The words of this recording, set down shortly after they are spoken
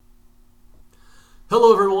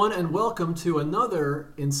Hello, everyone, and welcome to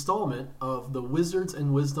another installment of the Wizards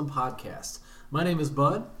and Wisdom podcast. My name is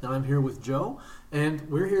Bud, and I'm here with Joe, and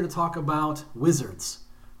we're here to talk about wizards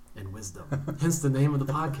and wisdom, hence the name of the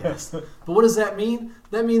podcast. But what does that mean?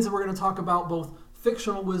 That means that we're going to talk about both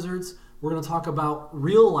fictional wizards, we're going to talk about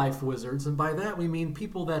real-life wizards, and by that we mean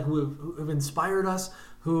people who have inspired us,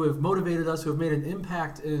 who have motivated us, who have made an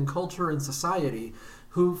impact in culture and society,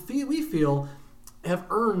 who we feel have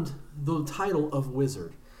earned the title of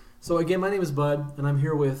wizard. So again, my name is Bud, and I'm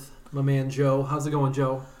here with my man Joe. How's it going,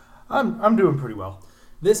 Joe? I'm doing pretty well.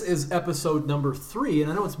 This is episode number 3,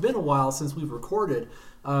 and I know it's been a while since we've recorded.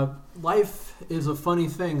 Life is a funny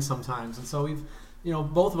thing sometimes, and so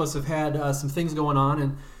both of us have had some things going on,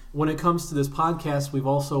 and when it comes to this podcast, we've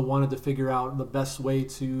also wanted to figure out the best way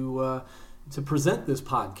to present this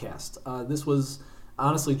podcast. This was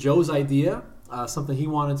honestly Joe's idea. Something he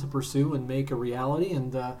wanted to pursue and make a reality,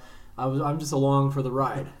 and I'm just along for the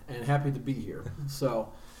ride and happy to be here.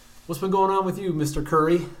 So, what's been going on with you, Mr.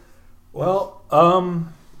 Curry? Well,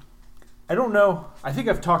 I don't know. I think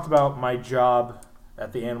I've talked about my job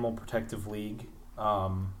at the Animal Protective League.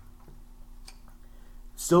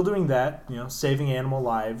 Still doing that, saving animal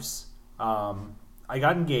lives. I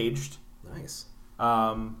got engaged. Nice.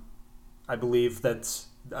 I believe that's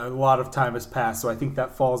a lot of time has passed, so I think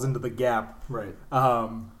that falls into the gap. Right.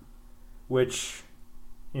 Which,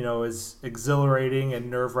 is exhilarating and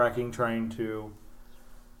nerve-wracking trying to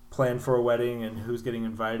plan for a wedding and who's getting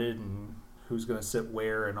invited and who's going to sit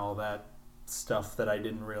where and all that stuff that I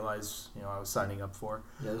didn't realize, I was signing up for.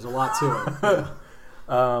 Yeah, there's a lot to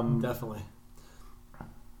it. Definitely.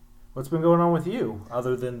 What's been going on with you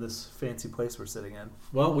other than this fancy place we're sitting in?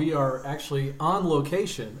 Well, we are actually on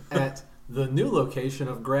location at the new location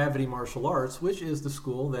of Gravity Martial Arts, which is the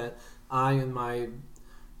school that I and my,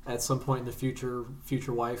 at some point in the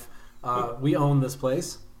future wife, we own this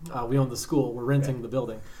place. We own the school. We're renting the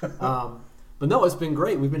building. But no, it's been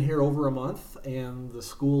great. We've been here over a month, and the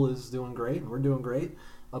school is doing great, and we're doing great.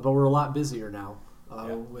 But we're a lot busier now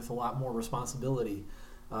with a lot more responsibility.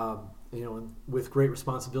 And with great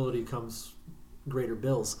responsibility comes greater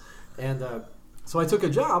bills. And so I took a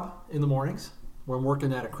job in the mornings where I'm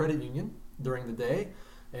working at a credit union during the day,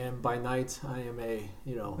 and by night I am a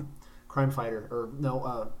crime fighter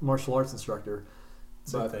martial arts instructor.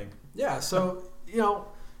 Same thing. Yeah, so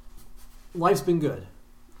life's been good,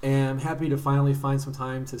 and I'm happy to finally find some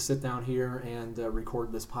time to sit down here and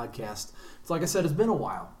record this podcast. So like I said, it's been a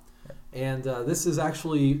while, and this is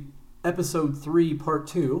actually episode 3, part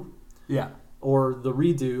 2. Yeah. Or the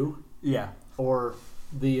redo. Yeah. Or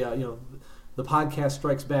the the podcast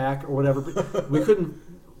strikes back or whatever. But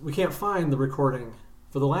we can't find the recording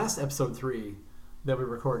for the last episode 3 that we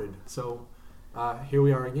recorded. So here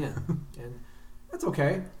we are again, and that's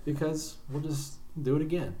okay because we'll just do it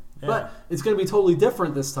again. Yeah. But it's going to be totally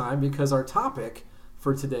different this time because our topic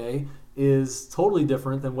for today is totally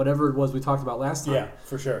different than whatever it was we talked about last time. Yeah,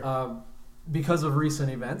 for sure. Because of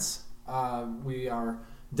recent events, we are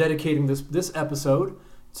dedicating this episode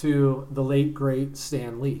to the late, great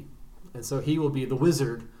Stan Lee. And so he will be the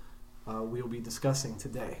wizard we'll be discussing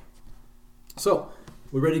today. So,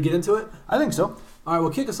 we ready to get into it? I think so. All right, well,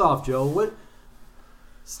 kick us off, Joe.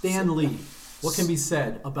 Stan Lee, what can be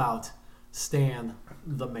said about Stan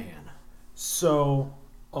the man? So,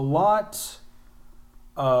 a lot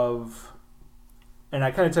of, and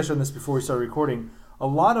I kind of touched on this before we started recording, a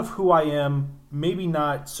lot of who I am, maybe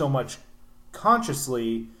not so much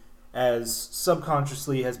consciously as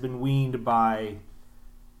subconsciously, has been weaned by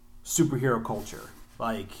superhero culture.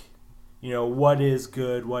 Like, what is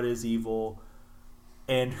good, what is evil,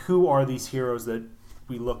 and who are these heroes that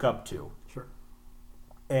we look up to. Sure.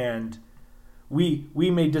 And we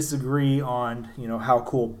may disagree on, how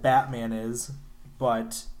cool Batman is,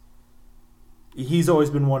 but he's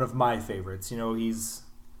always been one of my favorites. He's,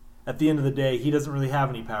 at the end of the day, he doesn't really have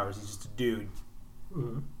any powers. He's just a dude.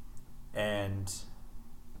 Mm-hmm. And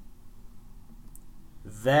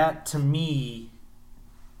that, to me,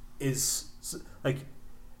 is like,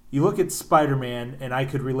 you look at Spider-Man, and I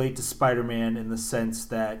could relate to Spider-Man in the sense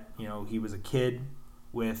that, he was a kid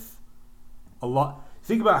with a lot.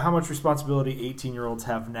 Think about how much responsibility 18-year-olds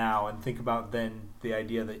have now, and think about then the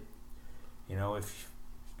idea that, if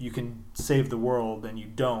you can save the world and you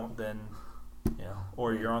don't, then,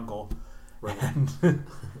 or your uncle. Right. And,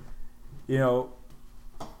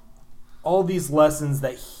 all these lessons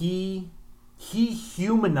that he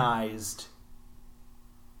humanized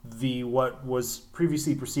what was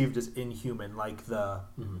previously perceived as inhuman, like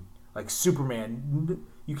like Superman.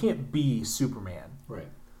 You can't be Superman, right?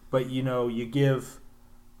 But you give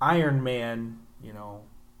Iron Man,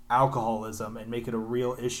 alcoholism and make it a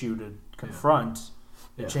real issue to confront,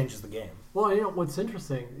 it changes the game. Well, what's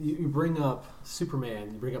interesting, you bring up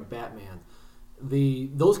Superman, you bring up Batman.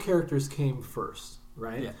 Those characters came first,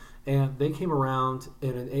 right? Yeah. And they came around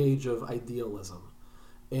in an age of idealism.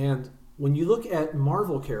 And when you look at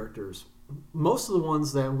Marvel characters, most of the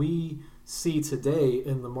ones that we see today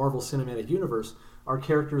in the Marvel Cinematic Universe are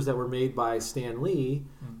characters that were made by Stan Lee,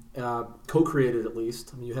 co-created at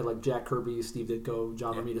least. I mean, you had like Jack Kirby, Steve Ditko,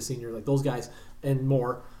 John Romita Sr., like those guys and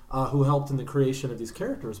more, who helped in the creation of these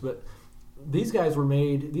characters. But these guys were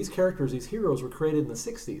made, these characters, these heroes were created in the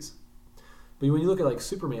 60s. But when you look at like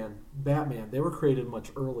Superman, Batman, they were created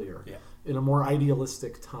much earlier, in a more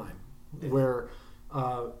idealistic time, where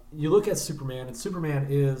you look at Superman, and Superman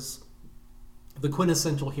is the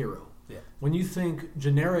quintessential hero. Yeah. When you think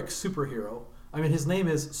generic superhero, I mean, his name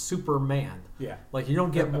is Superman. Yeah. Like, you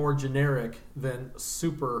don't get more generic than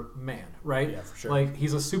Superman, right? Yeah, for sure. Like,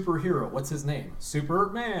 he's a superhero. What's his name?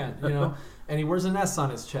 Superman, And he wears an S on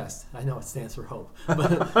his chest. I know it stands for hope.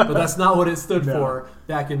 But that's not what it stood for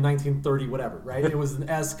back in 1930, whatever, right? It was an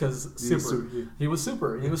S because super. He was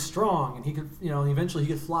super. He was strong, and he could, eventually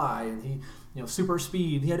he could fly, and he, super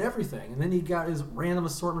speed. He had everything. And then he got his random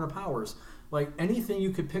assortment of powers. Like, anything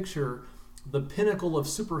you could picture the pinnacle of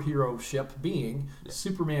superhero-ship being,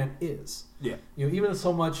 Superman is. Yeah. Even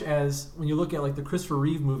so much as when you look at like the Christopher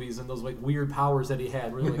Reeve movies and those like weird powers that he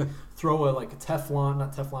had, where he like throw a like a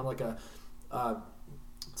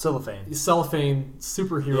cellophane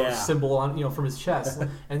superhero symbol on from his chest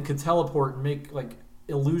and could teleport and make like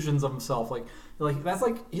illusions of himself. Like that's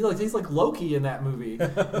like he's like Loki in that movie.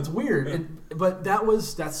 It's weird. But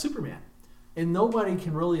that's Superman. And nobody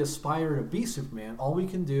can really aspire to be Superman. All we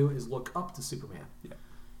can do is look up to Superman. Yeah.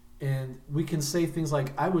 And we can say things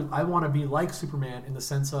like, I want to be like Superman, in the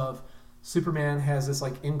sense of Superman has this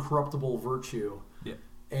like incorruptible virtue. Yeah.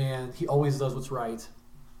 And he always does what's right.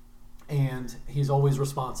 And he's always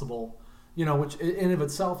responsible. Which in of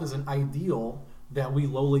itself is an ideal that we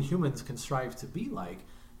lowly humans can strive to be like.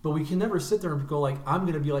 But we can never sit there and go like, I'm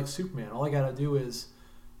going to be like Superman. All I got to do is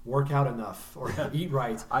work out enough or eat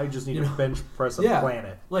right. I just need to bench press a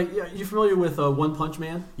planet. Like, you familiar with One Punch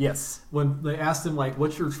Man? Yes. When they asked him, like,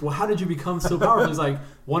 how did you become so powerful? He's like,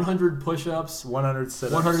 100 push-ups, 100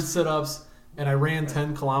 sit-ups. 100 sit-ups, and I ran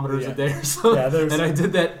 10 kilometers a day or so. Yeah, and I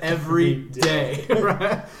did that every day.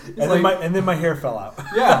 Right? And then my hair fell out.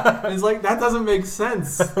 Yeah. It's like, that doesn't make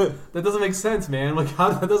sense. That doesn't make sense, man. Like,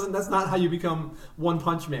 that's not how you become One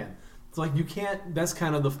Punch Man. It's like, you can't, that's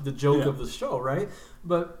kind of the joke of the show, right?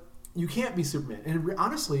 But you can't be Superman. And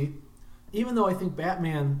honestly, even though I think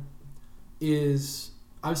Batman is,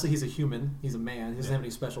 obviously he's a human, he's a man, he doesn't have any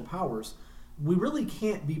special powers, we really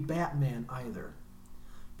can't be Batman either.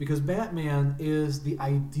 Because Batman is the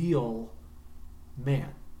ideal man,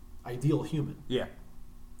 ideal human. Yeah.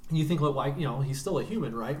 And you think, like, he's still a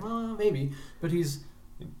human, right? Well, maybe. But he's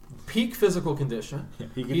peak physical condition. Yeah,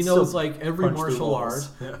 he knows like every martial art.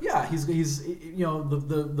 Yeah, he's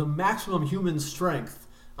the maximum human strength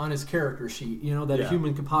on his character sheet. That a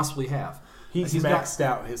human could possibly have. He's maxed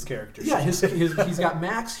out his character sheet. Yeah, he's got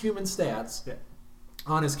max human stats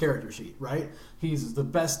on his character sheet. Right. He's the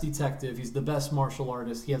best detective. He's the best martial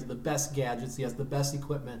artist. He has the best gadgets. He has the best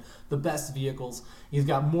equipment. The best vehicles. He's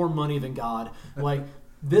got more money than God. Like,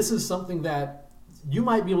 this is something that you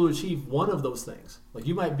might be able to achieve one of those things. Like,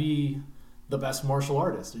 you might be the best martial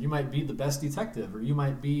artist, or you might be the best detective, or you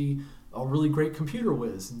might be a really great computer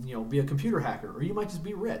whiz, and, be a computer hacker, or you might just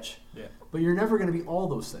be rich. Yeah. But you're never going to be all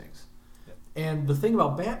those things. Yeah. And the thing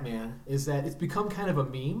about Batman is that it's become kind of a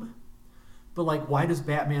meme. But like, why does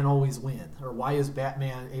Batman always win? Or why is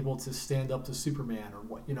Batman able to stand up to Superman? Or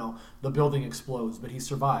what? The building explodes, but he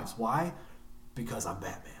survives. Why? Because I'm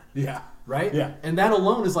Batman. Yeah. Right? Yeah. And that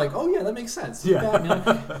alone is like, oh yeah, that makes sense. He's Batman.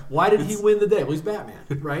 Why did he win the day? Well, he's Batman,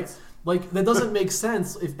 right? Like, that doesn't make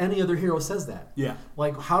sense if any other hero says that. Yeah.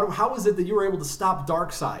 Like, how is it that you were able to stop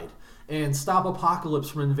Darkseid and stop Apocalypse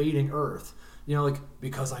from invading Earth?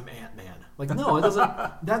 Because I'm Ant-Man. Like, no, it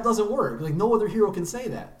doesn't. That doesn't work. Like, no other hero can say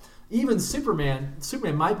that. Even Superman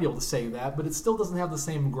might be able to say that, but it still doesn't have the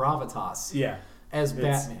same gravitas. Yeah. As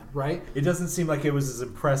Batman, right? It doesn't seem like it was as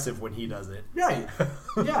impressive when he does it. Right.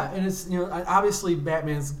 Yeah, and it's, obviously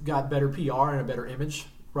Batman's got better PR and a better image,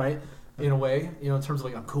 right? In a way, in terms of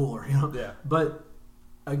like, I'm cooler, Yeah. But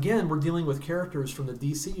again, we're dealing with characters from the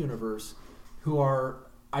DC universe who are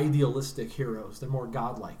idealistic heroes. They're more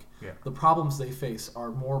godlike. Yeah. The problems they face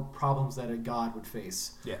are more problems that a god would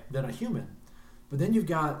face than a human. But then you've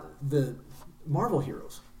got the Marvel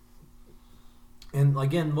heroes. And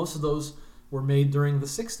again, most of those were made during the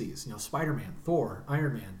 60s. You know, Spider-Man, Thor,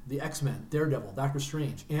 Iron Man, the X-Men, Daredevil, Doctor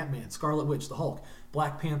Strange, Ant-Man, Scarlet Witch, the Hulk,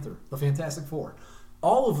 Black Panther, the Fantastic Four.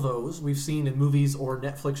 All of those we've seen in movies or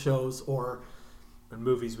Netflix shows or... And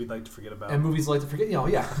movies we'd like to forget about. And movies like to forget,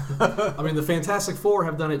 yeah. I mean, the Fantastic Four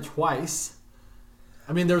have done it twice.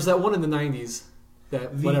 I mean, there's that one in the 90s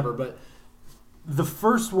whatever, but... The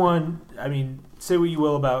first one, I mean, say what you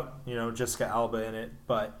will about, Jessica Alba in it,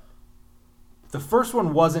 but the first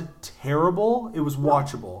one wasn't terrible. It was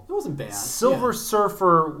watchable. It wasn't bad. Silver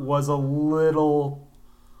Surfer was a little...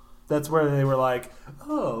 That's where they were like,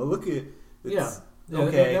 oh, look at...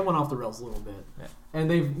 Okay. That went off the rails a little bit. Yeah.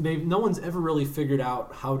 And no one's ever really figured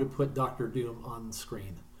out how to put Doctor Doom on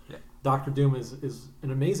screen. Yeah. Doctor Doom is an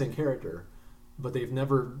amazing character, but they've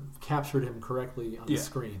never captured him correctly on the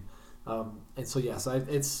screen. And so yes,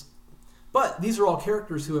 but these are all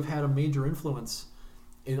characters who have had a major influence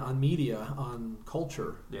on media, on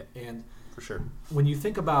culture. Yeah. And for sure. When you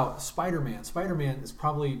think about Spider-Man is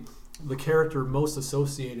probably the character most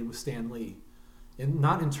associated with Stan Lee. And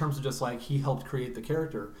not in terms of just like he helped create the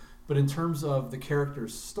character, but in terms of the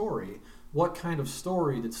character's story. What kind of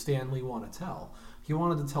story did Stan Lee want to tell? He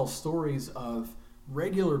wanted to tell stories of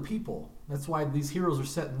regular people. That's why these heroes are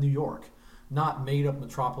set in New York, not made up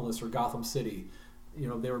Metropolis or Gotham City. You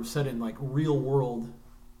know, they were set in like real world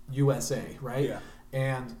USA, right? Yeah.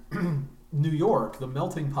 And New York, the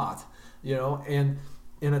melting pot, and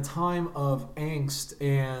in a time of angst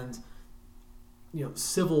and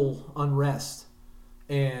civil unrest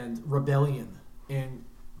and rebellion and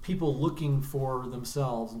people looking for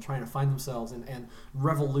themselves and trying to find themselves and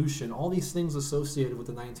revolution, all these things associated with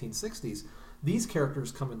the 1960s, these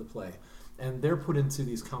characters come into play. And they're put into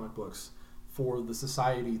these comic books for the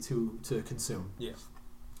society to consume. Yes.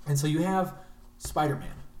 And so you have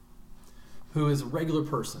Spider-Man, who is a regular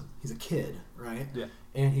person. He's a kid, right? Yeah.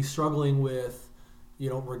 And he's struggling with,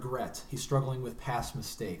 regret. He's struggling with past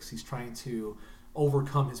mistakes. He's trying to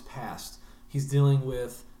overcome his past. He's dealing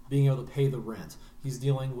with being able to pay the rent. He's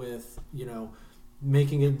dealing with,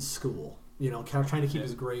 making it in school, kind of trying to keep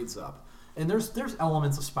his grades up. And there's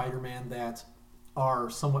elements of Spider-Man that are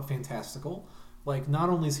somewhat fantastical. Like, not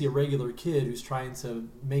only is he a regular kid who's trying to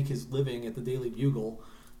make his living at the Daily Bugle,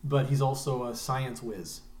 but he's also a science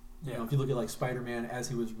whiz. If you look at like Spider-Man as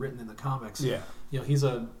he was written in the comics, he's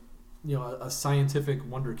a scientific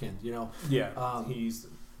wonderkind. He's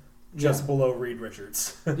just below Reed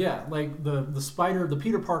Richards. Like the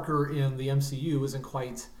Peter Parker in the MCU isn't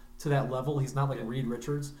quite to that level. He's not like Reed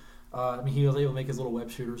Richards. He was able to make his little web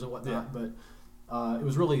shooters and whatnot, but it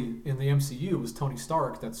was really in the MCU it was Tony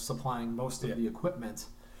Stark that's supplying most of the equipment.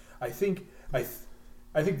 I think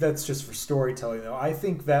that's just for storytelling, though. I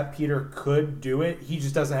think that Peter could do it. He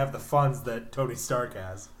just doesn't have the funds that Tony Stark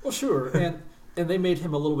has. Well, sure, and they made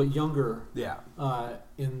him a little bit younger. Yeah.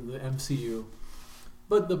 In the MCU.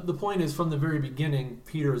 But the point is, from the very beginning,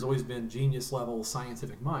 Peter has always been genius-level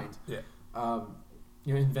scientific mind. Yeah.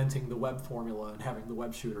 Inventing the web formula and having the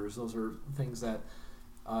web shooters. Those are things that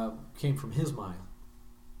came from his mind.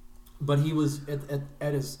 But he was,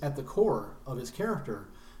 at the core of his character,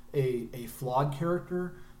 a flawed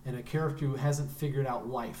character and a character who hasn't figured out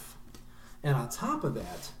life. And on top of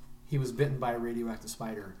that, he was bitten by a radioactive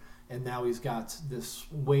spider. And now he's got this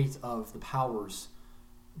weight of the powers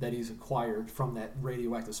that he's acquired from that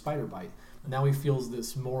radioactive spider bite. Now he feels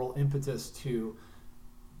this moral impetus to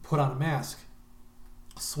put on a mask,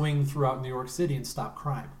 swing throughout New York City and stop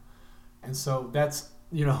crime. And so that's,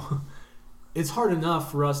 it's hard enough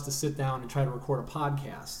for us to sit down and try to record a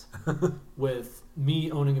podcast with me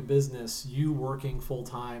owning a business, you working full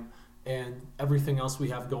time, and everything else we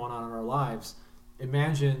have going on in our lives.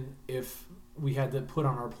 Imagine if we had to put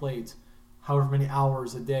on our plate however many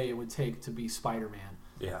hours a day it would take to be Spider-Man.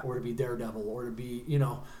 Or to be Daredevil, or to be,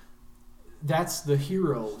 that's the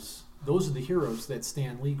heroes. Those are the heroes that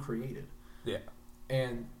Stan Lee created. Yeah.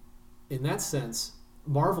 And in that sense,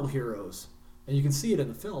 Marvel heroes, and you can see it in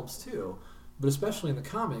the films too, but especially in the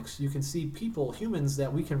comics, you can see humans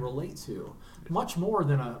that we can relate to, much more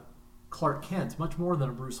than a Clark Kent, much more than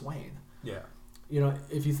a Bruce Wayne. Yeah.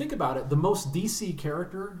 If you think about it, the most DC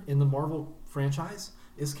character in the Marvel franchise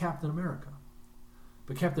is Captain America.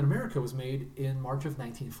 But Captain America was made in March of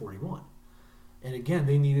 1941. And again,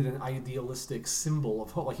 they needed an idealistic symbol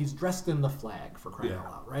of hope. Like, he's dressed in the flag, for crying out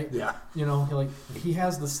loud, right? Yeah. He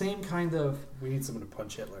has the same kind of... We need someone to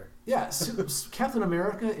punch Hitler. Yeah, Captain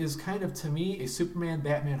America is kind of, to me, a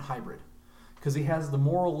Superman-Batman hybrid. Because he has the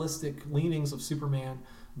moralistic leanings of Superman,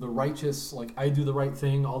 the righteous, like, I do the right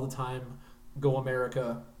thing all the time, go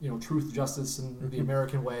America, truth, justice, and the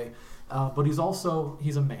American way. But he's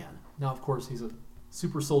a man. Now, of course, he's a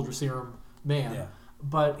super soldier serum man. Yeah.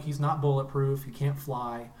 But he's not bulletproof. He can't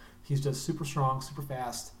fly. He's just super strong, super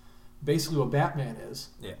fast. Basically, what Batman is.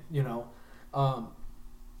 Yeah. You know,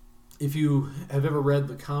 if you have ever read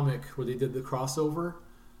the comic where they did the crossover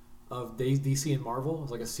of DC and Marvel, it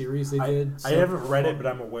was like a series they did. I haven't read it, but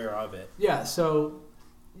I'm aware of it. Yeah. So,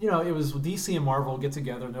 you know, it was DC and Marvel get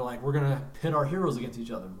together and they're like, we're gonna pit our heroes against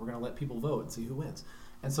each other. We're gonna let people vote and see who wins.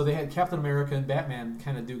 And so they had Captain America and Batman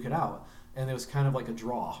kind of duke it out, and it was kind of like a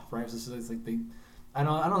draw, right? So it's like I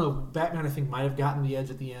don't know. Batman, I think, might have gotten the edge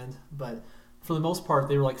at the end, but for the most part,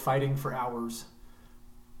 they were like fighting for hours,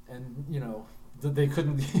 and you know they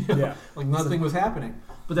couldn't. Like nothing was happening.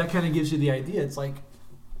 But that kind of gives you the idea. It's like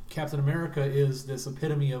Captain America is this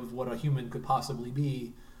epitome of what a human could possibly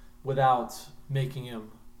be, without making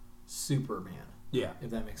him Superman. Yeah.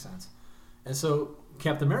 If that makes sense. And so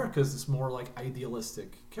Captain America is this more like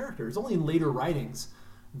idealistic character. It's only in later writings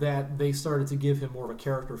that they started to give him more of a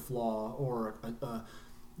character flaw or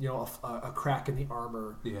a crack in the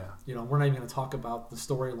armor. Yeah. You know, we're not even going to talk about the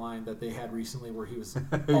storyline that they had recently where he was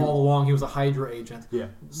all along he was a Hydra agent. Yeah.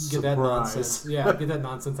 Get that nonsense. Yeah, get that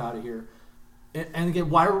nonsense out of here. And again,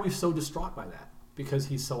 why were we so distraught by that? Because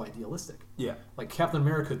he's so idealistic. Yeah. Like Captain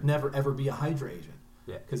America could never ever be a Hydra agent.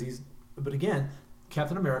 Yeah. But again,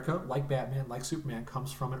 Captain America, like Batman, like Superman,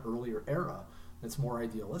 comes from an earlier era that's more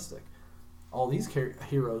idealistic. All these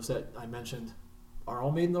heroes that I mentioned are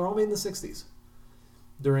all made in the 60s,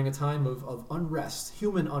 during a time of unrest,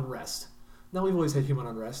 human unrest. Now, we've always had human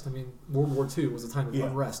unrest. I mean, World War II was a time of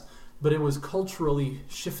unrest, but it was culturally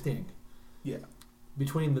shifting. Yeah.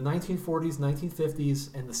 Between the 1940s,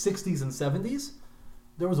 1950s, and the 60s and 70s,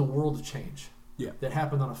 there was a world of change that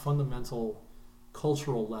happened on a fundamental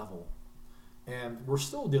cultural level. And we're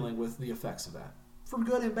still dealing with the effects of that, for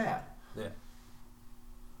good and bad. Yeah.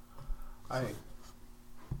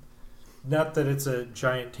 Not that it's a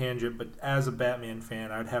giant tangent, but as a Batman fan,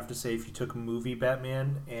 I'd have to say if you took movie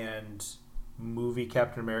Batman and movie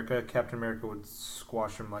Captain America would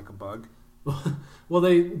squash him like a bug. Well,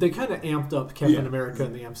 they kind of amped up Captain America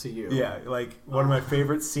in the MCU. Yeah, like one of my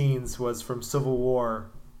favorite scenes was from Civil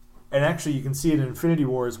War, and actually you can see it in Infinity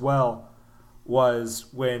War as well, was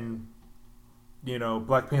when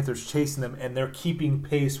Black Panther's chasing them, and they're keeping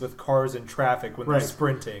pace with cars and traffic when they're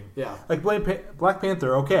sprinting. Yeah. Like Black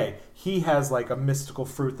Panther, okay, he has like a mystical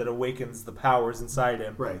fruit that awakens the powers inside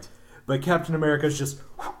him. Right. But Captain America's just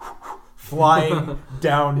flying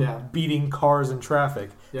down, beating cars and traffic.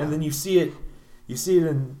 Yeah. And then you see it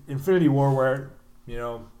in Infinity War where,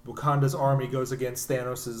 Wakanda's army goes against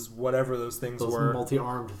Thanos' whatever those things were.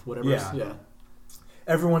 Multi-armed, whatever. Yeah.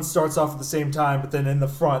 Everyone starts off at the same time, but then in the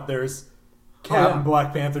front there's Cap and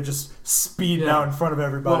Black Panther just speeding out in front of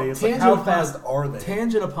everybody. Well, it's like, how fast are they?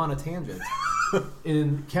 Tangent upon a tangent.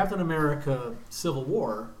 In Captain America Civil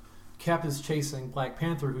War, Cap is chasing Black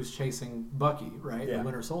Panther, who's chasing Bucky, right? The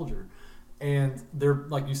Winter Soldier. And they're,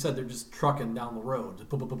 like you said, they're just trucking down the road. Just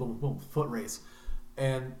boom, boom, boom, boom, boom, foot race.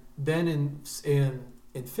 And then in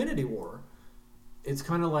Infinity War, it's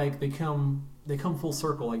kind of like they come full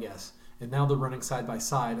circle, I guess. And now they're running side by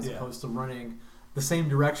side as opposed to running the same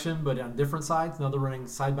direction but on different sides. Now they're running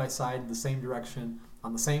side by side the same direction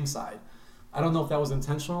on the same side. I don't know if that was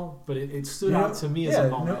intentional, but it stood out to me as a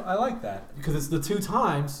moment. No, I like that. Because it's the two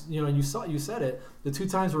times, and you said it, the two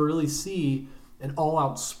times we really see an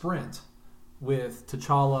all-out sprint with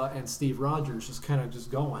T'Challa and Steve Rogers just kind of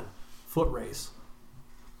just going. Foot race.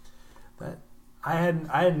 That I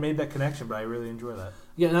hadn't made that connection, but I really enjoy that.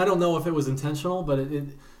 Yeah, and I don't know if it was intentional, but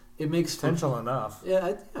it makes... Intentional enough.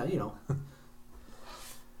 Yeah,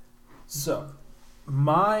 So,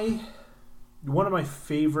 one of my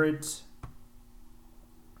favorite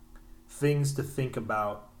things to think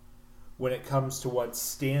about when it comes to what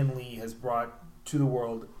Stan Lee has brought to the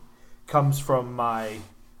world comes from my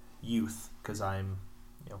youth, because I'm,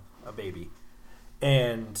 a baby.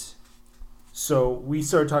 And so we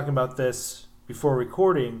started talking about this before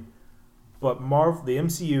recording, but the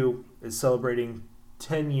MCU is celebrating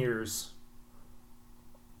 10 years.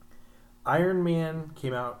 Iron Man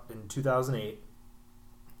came out in 2008.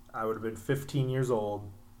 I would have been 15 years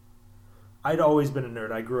old. I'd always been a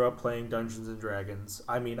nerd. I grew up playing Dungeons and Dragons.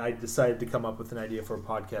 I mean, I decided to come up with an idea for a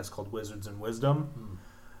podcast called Wizards and Wisdom.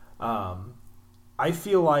 I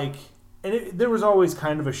feel like, there was always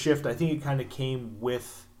kind of a shift. I think it kind of came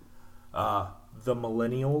with the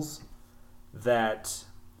millennials, that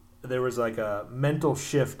there was like a mental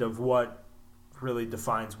shift of what really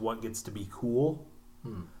defines what gets to be cool.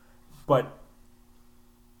 But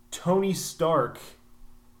Tony Stark,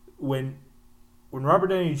 when Robert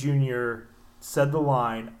Downey Jr. said the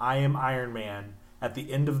line, "I am Iron Man," at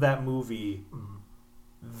the end of that movie,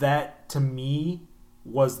 that to me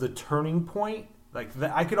was the turning point. Like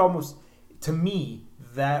that, I could almost, to me,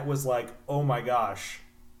 that was like, oh my gosh,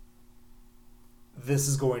 this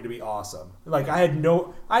is going to be awesome. Like I had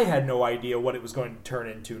no idea what it was going to turn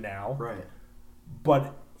into now. Right.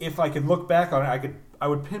 But if I could look back on it, I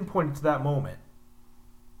would pinpoint it to that moment.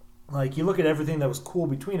 Like you look at everything that was cool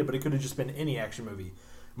between it, but it could have just been any action movie.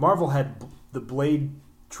 Marvel had the Blade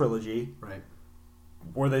trilogy. Right.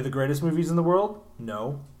 Were they the greatest movies in the world?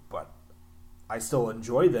 No, but I still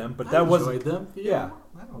enjoy them. But I that was enjoyed them. Yeah.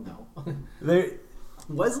 I don't know. they.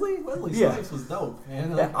 Wesley Yeah. Snipes was dope,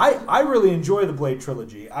 man. Yeah, I really enjoy the Blade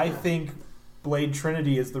trilogy. I think Blade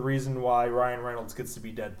Trinity is the reason why Ryan Reynolds gets to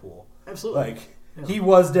be Deadpool. Absolutely. Like he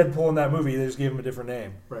was Deadpool in that movie. They just gave him a different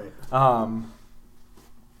name. Right.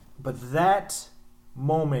 But that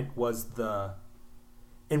moment was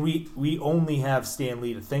and we only have Stan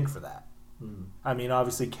Lee to thank for that. I mean,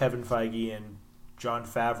 obviously Kevin Feige and Jon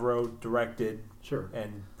Favreau directed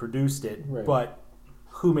and produced it, but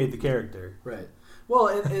who made the character? Right. Well,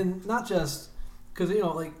 and not just because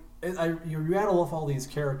like you rattle off all these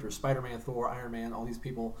characters: Spider-Man, Thor, Iron Man, all these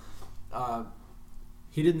people.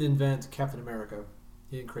 He didn't invent Captain America.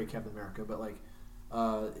 He didn't create Captain America, but like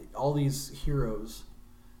all these heroes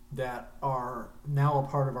that are now a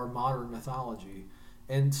part of our modern mythology.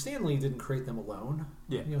 And Stan Lee didn't create them alone.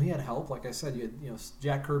 Yeah. He had help. Like I said, you had,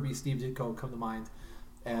 Jack Kirby, Steve Ditko come to mind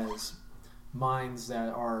as minds that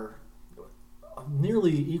are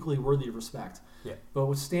nearly equally worthy of respect. Yeah. But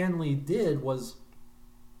what Stan Lee did was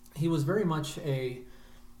he was very much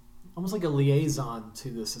almost like a liaison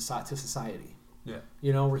to society. Yeah.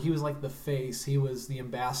 Where he was like the face, he was the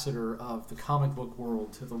ambassador of the comic book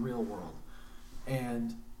world to the real world.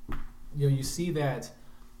 And you see that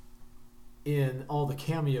in all the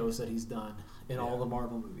cameos that he's done in all the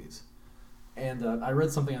Marvel movies. And I read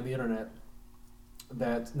something on the internet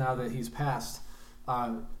that now that he's passed,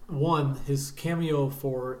 his cameo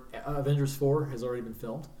for Avengers 4 has already been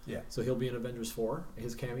filmed. Yeah. So he'll be in Avengers 4,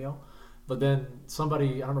 his cameo. But then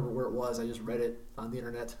somebody, I don't remember where it was, I just read it on the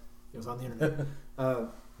internet. It was on the internet.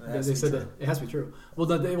 They said that it has to be true.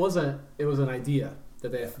 Well, it was an idea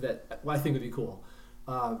that I think would be cool.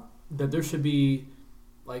 That there should be,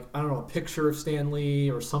 like, I don't know, a picture of Stan Lee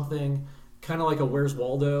or something, kind of like a Where's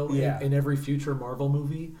Waldo in every future Marvel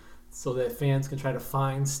movie, so that fans can try to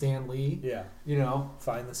find Stan Lee. Yeah.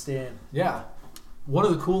 Find the Stan. Yeah. One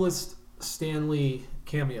of the coolest Stan Lee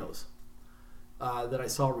cameos that I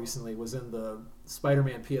saw recently was in the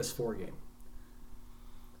Spider-Man PS4 game.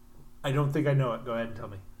 I don't think I know it. Go ahead and tell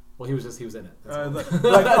me. Well, he was in it.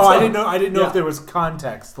 I didn't know if there was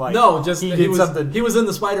context. Like, no, just he did something. He was in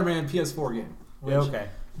the Spider-Man PS4 game. Yeah, okay.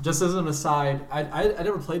 Just as an aside, I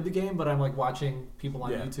never played the game, but I'm like watching people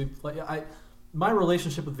on YouTube play. My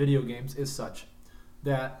relationship with video games is such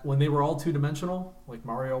that when they were all two-dimensional, like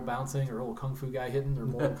Mario bouncing or old Kung Fu guy hitting or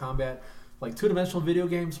Mortal Kombat, like two-dimensional video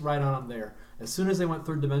games, right on, I'm there. As soon as they went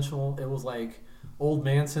third-dimensional, it was like old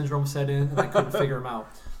man syndrome set in, and I couldn't figure them out.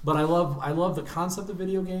 But I love the concept of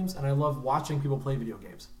video games, and I love watching people play video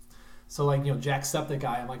games. So like,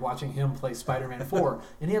 Jacksepticeye, I'm like watching him play Spider-Man 4,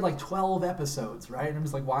 and he had like 12 episodes, right? And I'm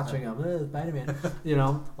just like watching him, Spider-Man,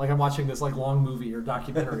 like I'm watching this like long movie or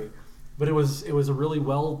documentary. But it was a really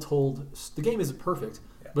well told. The game isn't perfect,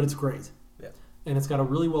 but it's great. Yeah. And it's got a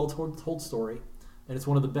really well told story, and it's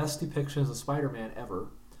one of the best depictions of Spider-Man ever.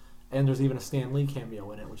 And there's even a Stan Lee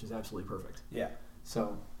cameo in it, which is absolutely perfect. Yeah.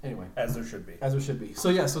 So anyway, as there should be.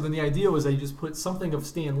 So then the idea was that you just put something of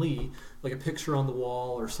Stan Lee, like a picture on the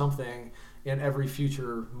wall or something, in every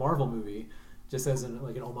future Marvel movie, just as an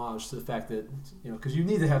homage to the fact that because you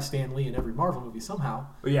need to have Stan Lee in every Marvel movie somehow.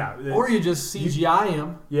 Yeah. Or you just CGI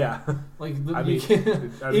him. Yeah. Like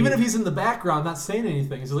even if he's in the background, not saying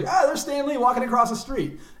anything, it's just like there's Stan Lee walking across the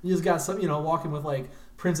street. You just got some walking with like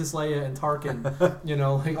Princess Leia and Tarkin,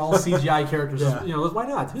 like all CGI characters. Yeah. Why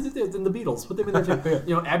not? Who did it in the Beatles? Put them in there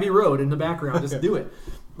too. Abbey Road in the background. Just do it.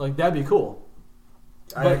 Like that'd be cool.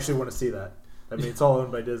 I actually want to see that. I mean, it's all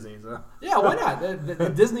owned by Disney, so. Yeah, why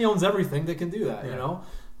not? Disney owns everything. They can do that.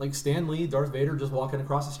 Like Stan Lee, Darth Vader, just walking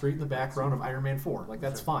across the street in the background of Iron Man 4. Like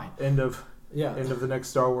that's fine. End of the next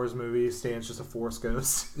Star Wars movie. Stan's just a Force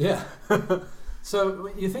ghost. Yeah. So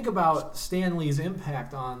when you think about Stan Lee's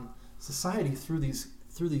impact on society through these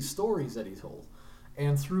stories that he told,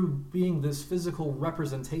 and through being this physical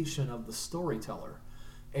representation of the storyteller,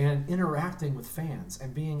 and interacting with fans,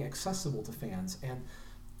 and being accessible to fans, and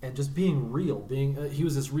just being real, he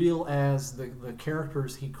was as real as the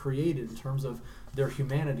characters he created in terms of their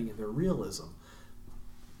humanity and their realism.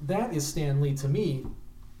 That is Stan Lee, to me,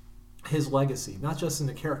 his legacy, not just in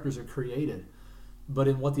the characters are created, but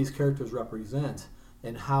in what these characters represent,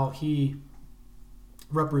 and how he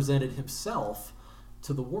represented himself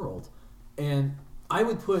to the world. And I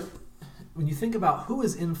would put, when you think about who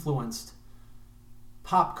has influenced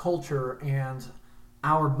pop culture and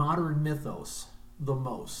our modern mythos the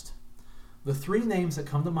most, the three names that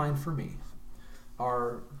come to mind for me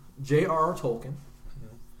are J.R.R. Tolkien.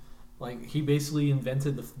 Like, he basically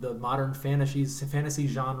invented the modern fantasy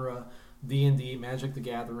genre, D&D, Magic the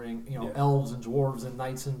Gathering, elves and dwarves and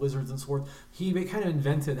knights and wizards and swords. He kind of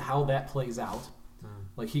invented how that plays out.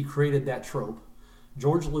 Like, he created that trope.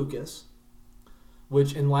 George Lucas,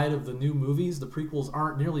 which in light of the new movies, the prequels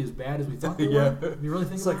aren't nearly as bad as we thought they were. You really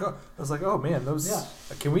think it's about like, I was like, oh man, those. Yeah.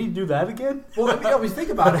 Can we do that again? Well, I mean, think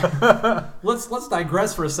about it. Let's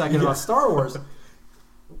digress for a second about Star Wars.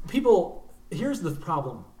 Here's the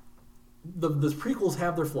problem. The prequels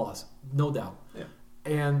have their flaws, no doubt. Yeah.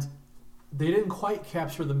 And they didn't quite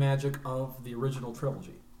capture the magic of the original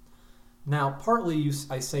trilogy. Now, partly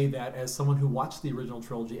I say that as someone who watched the original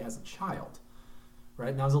trilogy as a child.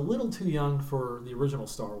 Right? Now, I was a little too young for the original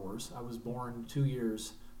Star Wars. I was born 2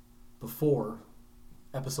 years before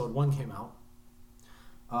Episode 1 came out.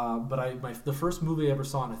 But the first movie I ever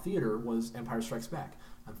saw in a theater was Empire Strikes Back.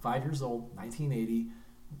 I'm 5 years old, 1980.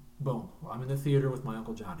 Boom. I'm in the theater with my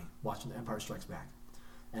Uncle Johnny watching The Empire Strikes Back.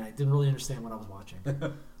 And I didn't really understand what I was watching.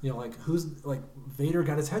 Vader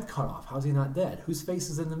got his head cut off. How's he not dead? Whose face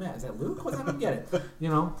is in the mat? Is that Luke? I don't get it.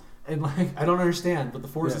 And I don't understand, but the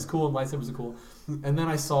Force is cool and lightsabers are cool. And then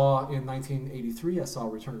I saw in 1983, I saw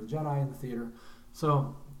Return of the Jedi in the theater.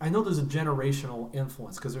 So I know there's a generational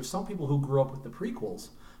influence because there's some people who grew up with the prequels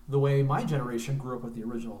the way my generation grew up with the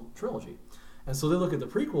original trilogy. And so they look at the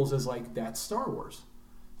prequels as like, that's Star Wars.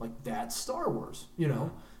 Like, that's Star Wars,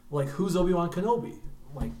 Like, who's Obi-Wan Kenobi?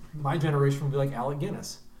 Like, my generation would be like Alec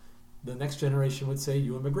Guinness. The next generation would say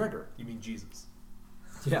Ewan McGregor. You mean Jesus?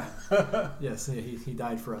 Yeah. Yes, he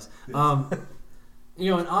died for us. And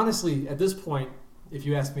honestly, at this point, if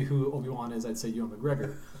you ask me who Obi-Wan is, I'd say Ewan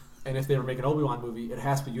McGregor. And if they were making an Obi-Wan movie, it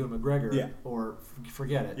has to be Ewan McGregor or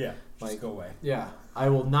forget it. Yeah, just go away. Yeah, I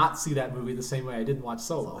will not see that movie the same way I didn't watch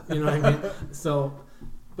Solo. You know what I mean? So...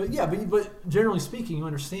 But generally speaking, you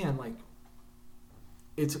understand, like,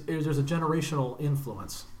 there's a generational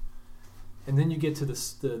influence. And then you get to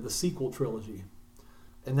the sequel trilogy.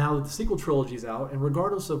 And now that the sequel trilogy is out, and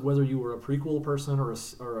regardless of whether you were a prequel person or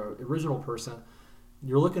an original person,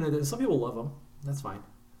 you're looking at it, and some people love them. That's fine.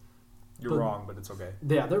 You're wrong, but it's okay.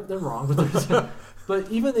 Yeah, they're wrong. But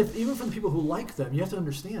even for the people who like them, you have to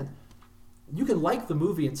understand, you can like the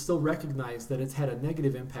movie and still recognize that it's had a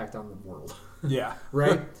negative impact on the world. Yeah.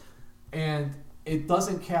 Right? And it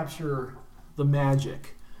doesn't capture the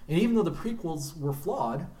magic. And even though the prequels were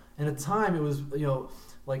flawed, and at the time it was,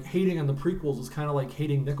 like hating on the prequels was kind of like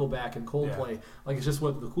hating Nickelback and Coldplay. Yeah. Like, it's just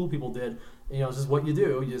what the cool people did. It's just what you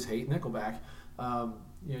do. You just hate Nickelback.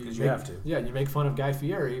 You have to. Yeah, you make fun of Guy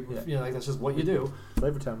Fieri. Yeah. That's just what you do.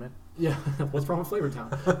 Flavortown, man. Yeah. What's wrong with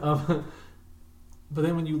Flavortown? But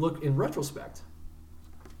then when you look in retrospect,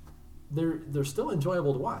 they're still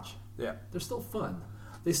enjoyable to watch. Yeah. They're still fun.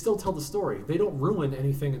 They still tell the story. They don't ruin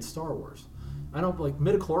anything in Star Wars. I don't like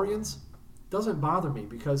midichlorians. Doesn't bother me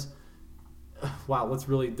because, wow, let's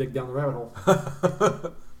really dig down the rabbit hole.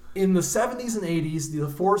 In the 70s and 80s, the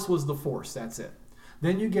Force was the Force. That's it.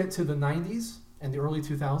 Then you get to the 90s and the early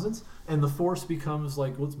 2000s, and the Force becomes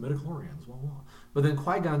like, well, it's midichlorians, blah, blah. But then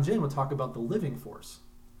Qui-Gon Jinn would talk about the living Force.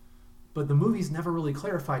 But the movies never really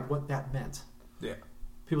clarified what that meant. Yeah.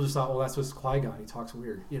 People just thought, well, that's just Qui-Gon. He talks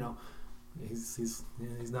weird, He's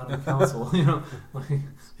not on the council, Like,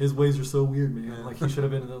 his ways are so weird, man. Like, he should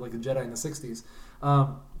have been like a Jedi in the 60s.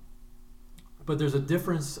 But there's a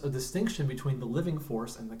distinction between the living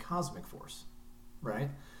Force and the cosmic Force, right?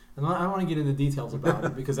 And I don't want to get into details about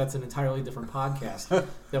it because that's an entirely different podcast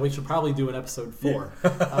that we should probably do in episode 4,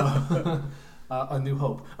 A New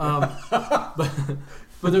Hope.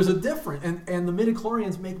 But there's a difference, and the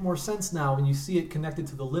midichlorians make more sense now when you see it connected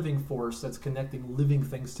to the living Force that's connecting living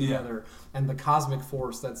things together, and the cosmic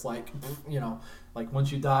Force that's like, like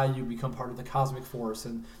once you die, you become part of the cosmic Force,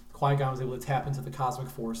 and Qui-Gon was able to tap into the cosmic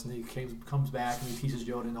Force, and he comes back and he teaches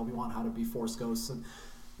Yoda and Obi-Wan how to be Force ghosts, and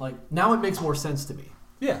like now it makes more sense to me.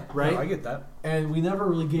 Yeah, right. No, I get that. And we never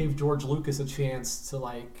really gave George Lucas a chance to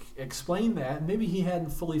like explain that. Maybe he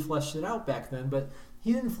hadn't fully fleshed it out back then, but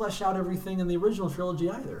he didn't flesh out everything in the original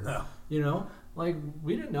trilogy either. No. Like,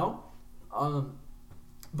 we didn't know.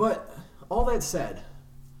 But all that said,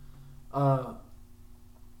 I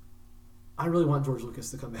really want George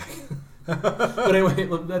Lucas to come back. But anyway,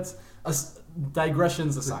 look, that's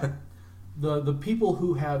digressions aside. The people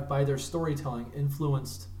who have, by their storytelling,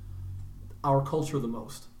 influenced our culture the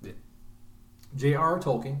most. Yeah. J.R.R.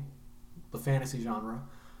 Tolkien, the fantasy genre,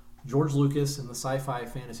 George Lucas in the sci-fi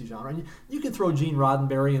fantasy genre, and you could throw Gene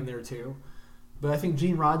Roddenberry in there too, but I think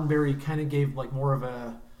Gene Roddenberry kind of gave like more of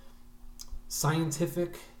a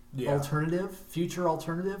scientific alternative, future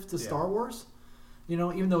alternative to Star Wars. You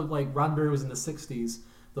know, even though like Roddenberry was in the 60s,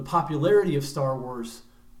 the popularity of Star Wars,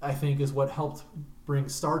 I think, is what helped bring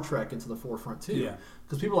Star Trek into the forefront too. Yeah.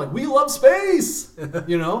 Because people are like, we love space,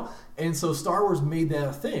 you know? And so Star Wars made that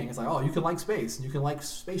a thing. It's like, oh, you can like space and you can like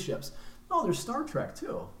spaceships. No, there's Star Trek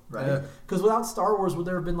too, right? Because without Star Wars, would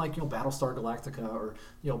there have been like, you know, Battlestar Galactica or,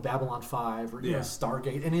 you know, Babylon 5 or, you know,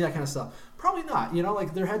 Stargate, any of that kind of stuff? Probably not. You know,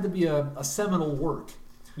 like there had to be a seminal work.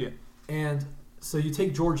 Yeah. And so you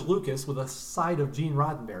take George Lucas with a side of Gene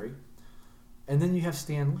Roddenberry, and then you have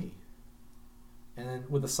Stan Lee. And then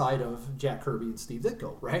with a side of Jack Kirby and Steve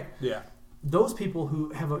Ditko, right? Yeah. Those people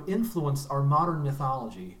who have influenced our modern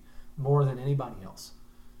mythology more than anybody else.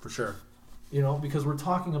 For sure. You know, because we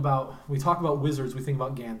talk about wizards, we think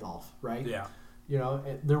about Gandalf, right? Yeah. You know,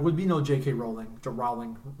 there would be no J.K. Rowling,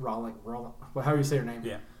 well, how do you say her name?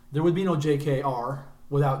 Yeah. There would be no J.K.R.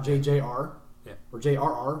 without J.J.R. Yeah. Or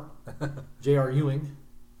J.R.R. J.R. Ewing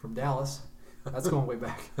from Dallas. That's going way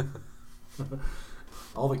back.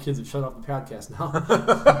 All the kids have shut off the podcast now.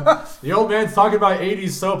 The old man's talking about 80s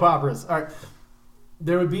soap operas. All right.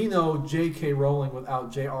 There would be no J.K. Rowling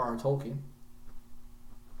without J.R.R. Tolkien.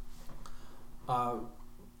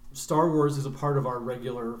 Star Wars is a part of our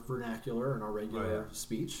regular vernacular and our regular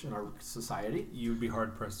speech in our society. You would be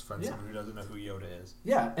hard-pressed to find someone who doesn't know who Yoda is.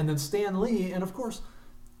 Yeah, and then Stan Lee, and of course,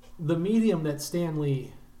 the medium that Stan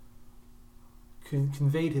Lee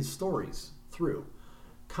conveyed his stories through,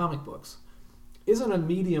 comic books, isn't a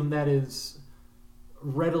medium that is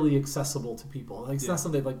readily accessible to people. Like, it's not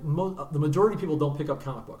something like the majority of people don't pick up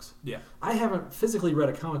comic books. Yeah. I haven't physically read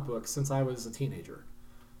a comic book since I was a teenager.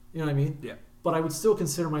 You know what I mean? Yeah. But I would still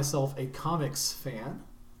consider myself a comics fan,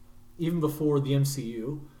 even before the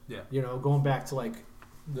MCU. Yeah. You know, going back to like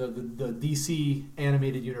the DC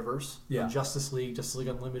animated universe, Justice League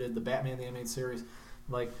Unlimited, the Batman the animated series,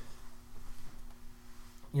 like,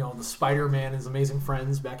 you know, the Spider-Man and His Amazing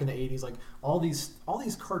Friends back in the 80s, like all these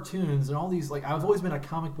cartoons and all these, like, I've always been a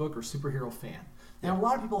comic book or superhero fan. And a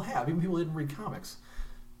lot of people have, even people who didn't read comics.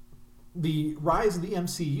 The rise of the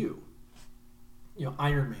MCU, you know,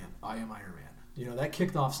 Iron Man, I am Iron Man. You know, that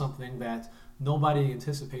kicked off something that nobody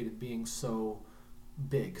anticipated being so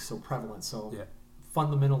big, so prevalent, so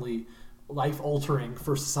fundamentally life-altering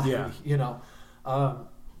for society, you know.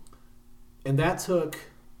 And that took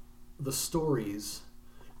the stories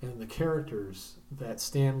and the characters that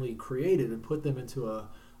Stan Lee created and put them into a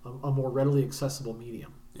more readily accessible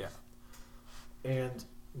medium. Yeah. And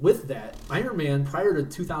with that, Iron Man, prior to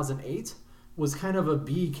 2008, was kind of a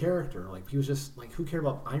B character. Like, he was just, like, who cared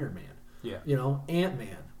about Iron Man? Yeah. You know,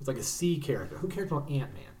 Ant-Man was like a C character. Who cared about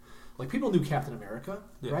Ant-Man? Like, people knew Captain America,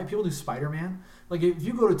 right? People knew Spider-Man. Like, if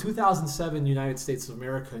you go to 2007 United States of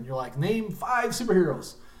America and you're like, name 5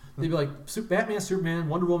 superheroes, they'd be like, Batman, Superman,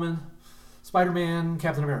 Wonder Woman, Spider-Man,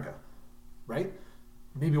 Captain America, right?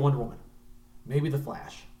 Maybe Wonder Woman. Maybe The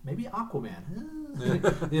Flash. Maybe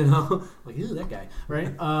Aquaman. You know? Like, ew, that guy,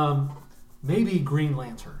 right? Maybe Green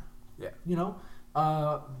Lantern. Yeah. You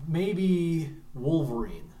know? Maybe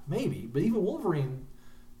Wolverine. Maybe. But even Wolverine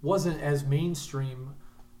wasn't as mainstream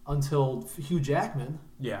until Hugh Jackman.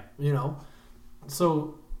 Yeah. You know?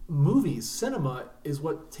 So movies, cinema, is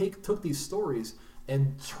what took these stories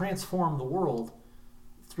and transformed the world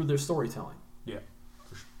through their storytelling. Yeah.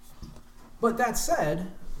 But that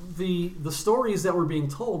said, the stories that were being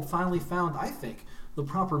told finally found, I think, the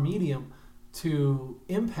proper medium to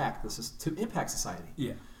impact society.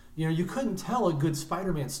 Yeah. You know, you couldn't tell a good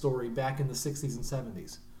Spider-Man story back in the 60s and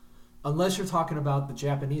 70s unless you're talking about the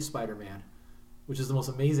Japanese Spider-Man, which is the most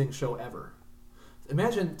amazing show ever.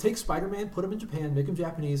 Imagine, take Spider-Man, put him in Japan, make him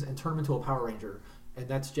Japanese, and turn him into a Power Ranger, and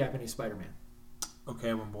that's Japanese Spider-Man. Okay,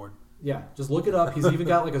 I'm on board. Yeah, just look it up. He's even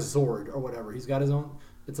got like a Zord or whatever. He's got his own.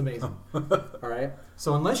 It's amazing. All right?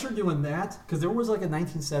 So unless you're doing that, because there was like a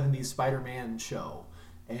 1970s Spider-Man show,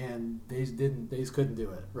 and they just couldn't do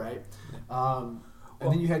it, right? And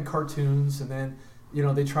then you had cartoons, and then, you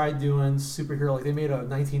know, they tried doing superhero, like they made a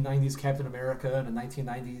 1990s Captain America, and in the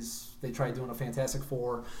 1990s they tried doing a Fantastic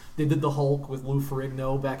Four. They did the Hulk with Lou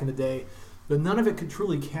Ferrigno back in the day, but none of it could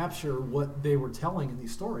truly capture what they were telling in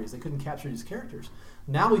these stories. They couldn't capture these characters.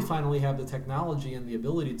 Now we finally have the technology and the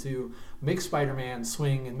ability to make Spider-Man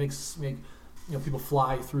swing and make you know, people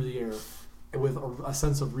fly through the air with a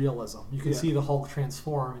sense of realism. You can see the Hulk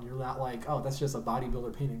transform, and you're not like, oh, that's just a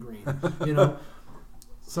bodybuilder painted green, you know.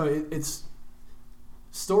 So it's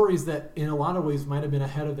stories that in a lot of ways might have been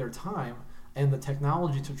ahead of their time. and the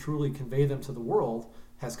technology to truly convey them to the world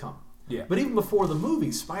has come. Yeah. But even before the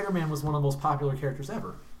movies, Spider-Man was one of the most popular characters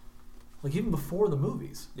ever. Like even before the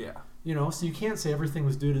movies. Yeah. You know, so you can't say everything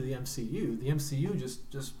was due to the MCU. The MCU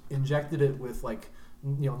just injected it with like,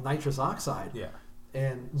 you know, nitrous oxide. Yeah.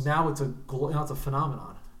 And now it's a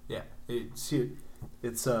phenomenon. Yeah. It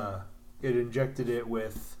injected it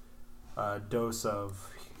with a dose of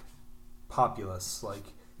populace. Like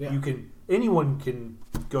anyone can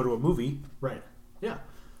go to a movie. Right. Yeah.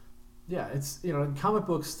 Yeah, it's, you know, comic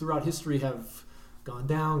books throughout history have gone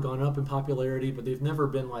down, gone up in popularity, but they've never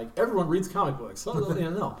been like, everyone reads comic books. Oh, you know,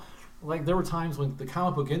 no. Like, there were times when the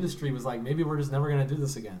comic book industry was like, maybe we're just never going to do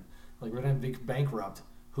this again. Like, we're going to be bankrupt.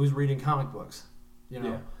 Who's reading comic books? You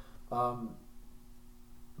know? Yeah.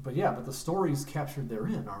 But the stories captured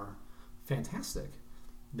therein are fantastic.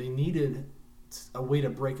 They needed a way to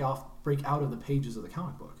break out of the pages of the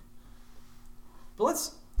comic book.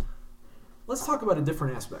 But let's talk about a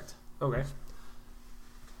different aspect. Okay.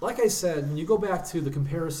 Like I said, when you go back to the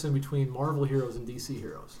comparison between Marvel heroes and DC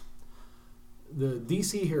heroes, the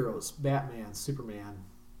DC heroes, Batman, Superman,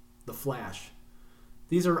 The Flash,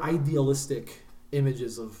 these are idealistic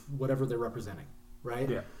images of whatever they're representing, right?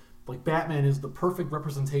 Yeah. Like Batman is the perfect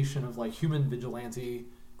representation of like human vigilante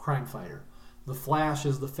crime fighter. The Flash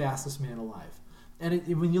is the fastest man alive. And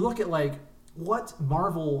when you look at like what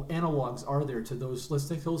Marvel analogs are there to those, let's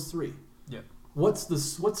take those three. Yeah. What's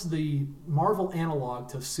the Marvel analog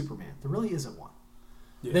to Superman? There really isn't one.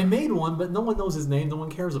 Yeah. They made one, but no one knows his name. No one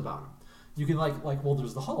cares about him. You can well,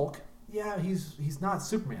 there's the Hulk. Yeah, he's not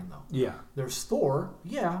Superman though. Yeah. There's Thor.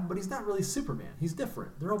 Yeah, but he's not really Superman. He's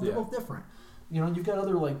different. They're both different. You know, you've got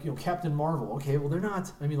other like, you know, Captain Marvel. Okay, well they're not.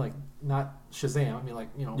 I mean, like not Shazam. I mean, like,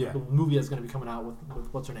 you know, the movie that's going to be coming out with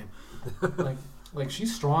what's her name? like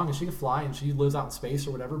she's strong and she can fly and she lives out in space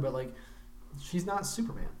or whatever. But like, she's not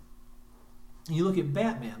Superman. And you look at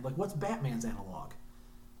Batman. Like, what's Batman's analog?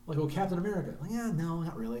 Like, oh, Captain America. Like, yeah, no,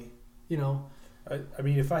 not really. You know. I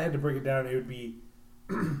mean, if I had to break it down, it would be,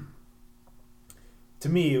 to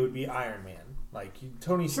me, it would be Iron Man. Like,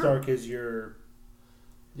 Tony Stark is your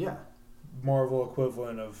Marvel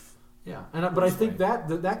equivalent of... Yeah, but I think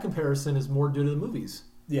that comparison is more due to the movies.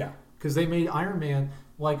 Yeah. Because they made Iron Man,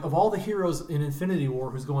 like, of all the heroes in Infinity War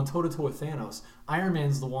who's going toe-to-toe with Thanos, Iron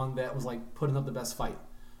Man's the one that was, like, putting up the best fight.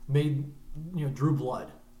 Made, you know, drew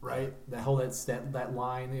blood, right? That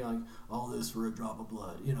line, you know, like, all this for a drop of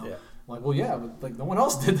blood, you know? Yeah. Like, well, yeah, but like no one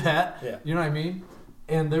else did that. Yeah. You know what I mean?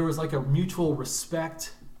 And there was like a mutual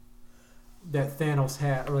respect that Thanos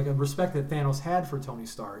had, or like a respect that Thanos had for Tony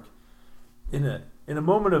Stark. In a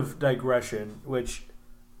moment of digression, which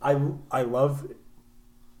I love the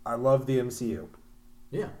MCU.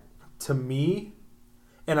 Yeah. To me,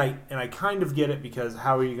 and I kind of get it, because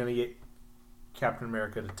how are you going to get Captain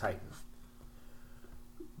America to Titan?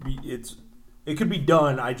 It could be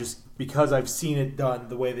done. Because I've seen it done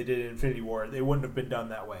the way they did in Infinity War, they wouldn't have been done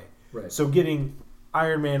that way. Right. So getting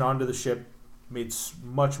Iron Man onto the ship made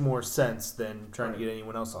much more sense than trying to get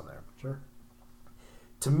anyone else on there. Sure.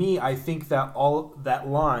 To me, I think that all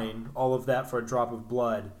of that for a drop of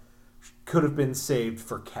blood, could have been saved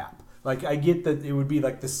for Cap. Like, I get that it would be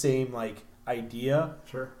like the same like idea.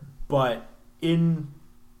 Sure. But to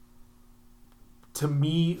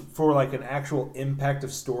me, for like an actual impact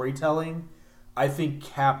of storytelling, I think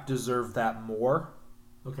Cap deserved that more.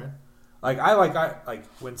 Okay. Like I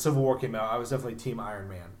when Civil War came out, I was definitely Team Iron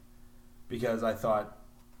Man, because I thought,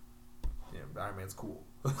 Iron Man's cool.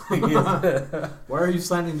 Why are you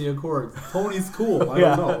signing the Accord? Tony's cool. I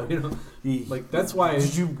don't know. You know, like that's why.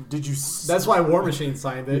 Did you? That's why War Machine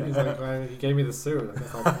signed it. He's like, he gave me the suit.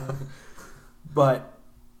 But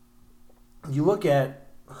you look at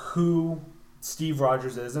who Steve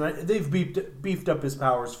Rogers is, and they've beefed up his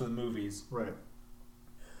powers for the movies, right?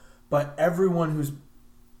 But everyone who's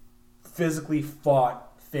physically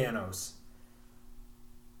fought Thanos,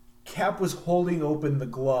 Cap was holding open the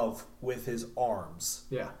glove with his arms.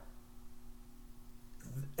 Yeah.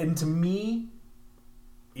 And to me,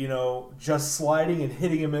 just sliding and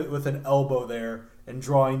hitting him with an elbow there and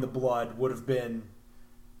drawing the blood would have been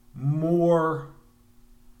more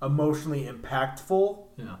emotionally impactful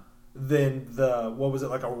than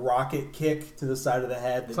like a rocket kick to the side of the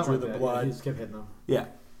head that drew the blood. Yeah, he just kept hitting them. Yeah.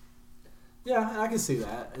 Yeah, I can see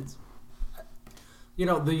that. It's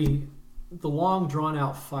the long drawn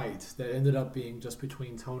out fight that ended up being just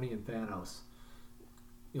between Tony and Thanos.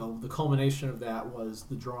 The culmination of that was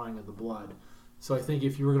the drawing of the blood. So I think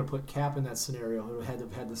if you were going to put Cap in that scenario, it would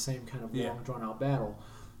have had the same kind of long drawn out battle.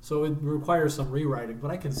 So it requires some rewriting, but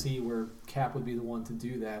I can see where Cap would be the one to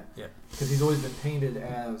do that. Yeah. Because he's always been painted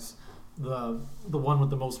as, the one with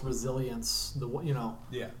the most resilience.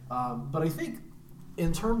 Yeah. But I think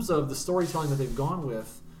in terms of the storytelling that they've gone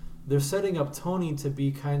with, they're setting up Tony to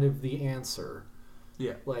be kind of the answer.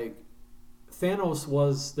 Yeah. Like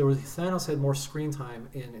Thanos had more screen time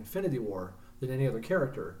in Infinity War than any other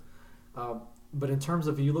character. But in terms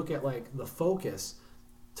of, you look at like the focus,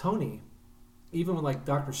 Tony, even when like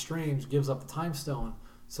Doctor Strange gives up the Time Stone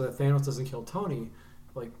so that Thanos doesn't kill Tony,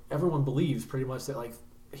 like everyone believes pretty much that like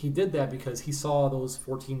he did that because he saw those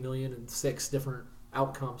 14,000,006 different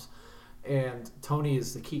outcomes, and Tony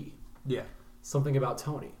is the key. Yeah. Something about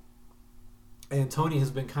Tony. And Tony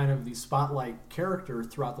has been kind of the spotlight character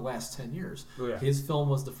throughout the last 10 years. Oh, yeah. His film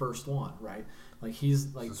was the first one, right? Like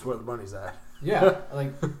he's like, That's where the money's at. yeah,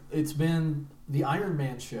 like it's been the Iron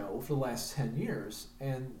Man show for the last 10 years.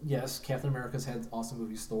 And yes, Captain America's had awesome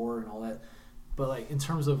movies, Thor and all that. But like in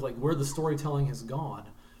terms of like where the storytelling has gone,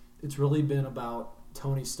 it's really been about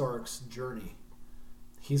Tony Stark's journey.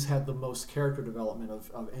 He's had the most character development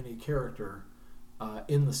of any character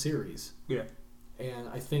in the series. Yeah. And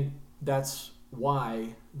I think that's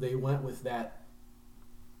why they went with that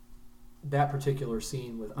particular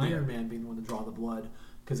scene with Iron Man being the one to draw the blood,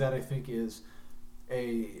 because that I think is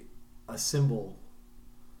a symbol.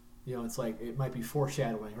 You know, it's like it might be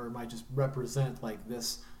foreshadowing, or it might just represent like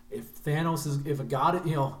this. If Thanos is, if a god,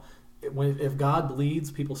 you know, if God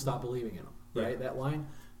bleeds, people stop believing in him, right? That line.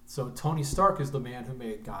 So Tony Stark is the man who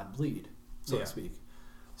made God bleed, so to speak.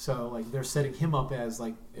 So like they're setting him up as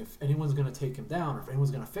like, if anyone's going to take him down, or if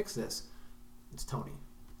anyone's going to fix this, it's Tony,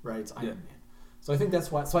 right? It's Iron Man. So I think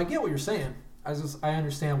that's why. So I get what you're saying. I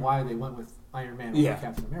understand why they went with Iron Man over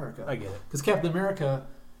Captain America. I get it. Because Captain America,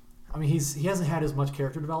 I mean, he hasn't had as much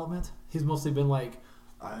character development. He's mostly been like,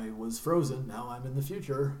 I was frozen, now I'm in the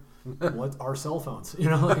future. What are cell phones? You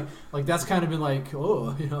know, like that's kind of been like,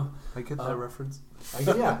 oh, you know. I get that reference. Like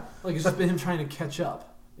it's just been him trying to catch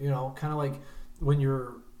up. You know, kind of like when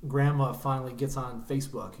your grandma finally gets on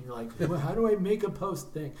Facebook and you're like, well, how do I make a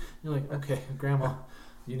post thing? And you're like, okay, grandma,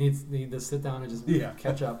 you need to sit down and just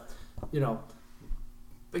catch up. You know,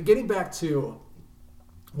 but getting back to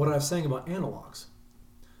what I was saying about analogs,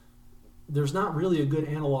 there's not really a good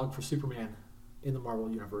analog for Superman in the Marvel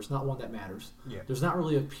Universe, not one that matters. Yeah. There's not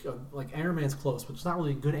really like Iron Man's close, but there's not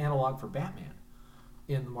really a good analog for Batman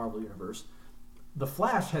in the Marvel Universe. The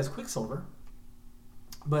Flash has Quicksilver,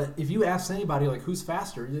 but if you ask anybody like who's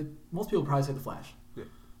faster, most people probably say the Flash. Yeah.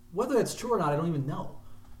 Whether that's true or not, I don't even know,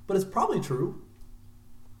 but it's probably true,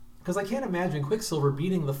 because I can't imagine Quicksilver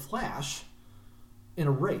beating the Flash in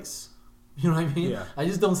a race. You know what I mean? Yeah. I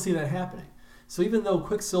just don't see that happening. So even though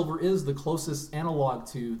Quicksilver is the closest analog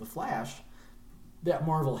to the Flash that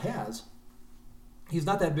Marvel has, he's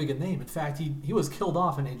not that big a name. In fact, he was killed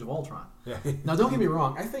off in Age of Ultron. Yeah. Now, don't get me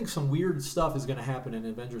wrong. I think some weird stuff is going to happen in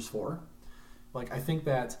Avengers 4. Like, I think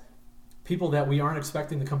that people that we aren't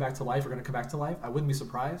expecting to come back to life are going to come back to life. I wouldn't be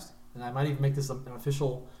surprised. And I might even make this an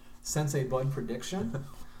official Sensei Bud prediction.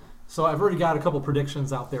 So I've already got a couple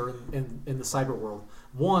predictions out there in the cyber world.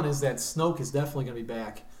 One is that Snoke is definitely going to be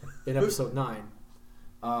back in Episode 9.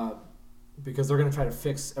 Because they're going to try to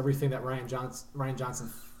fix everything that Ryan Johnson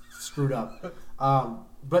screwed up.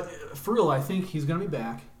 But for real, I think he's going to be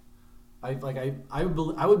back. I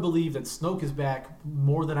would believe that Snoke is back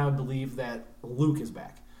more than I would believe that Luke is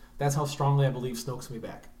back. That's how strongly I believe Snoke's going to be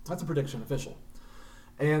back. That's a prediction, official.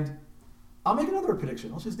 And I'll make another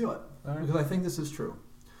prediction. Let's just do it. Right. Because I think this is true.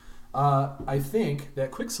 I think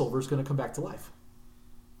that Quicksilver is going to come back to life.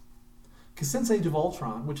 Because since Age of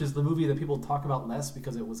Ultron, which is the movie that people talk about less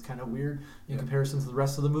because it was kind of weird in comparison to the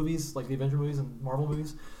rest of the movies, like the Avenger movies and Marvel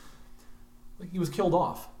movies, like he was killed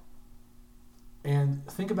off. And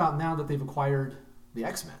think about now that they've acquired the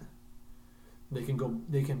X-Men. They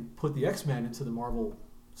can put the X-Men into the Marvel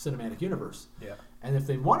Cinematic Universe. Yeah. And if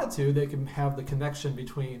they wanted to, they can have the connection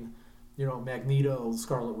between, you know, Magneto,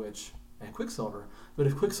 Scarlet Witch, and Quicksilver. But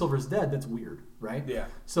if Quicksilver's dead, that's weird, right? Yeah.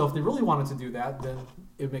 So if they really wanted to do that, then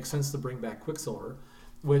it makes sense to bring back Quicksilver,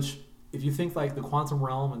 which, if you think like the quantum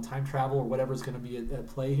realm and time travel or whatever is going to be at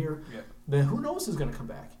play here, then who knows who's going to come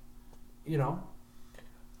back, you know?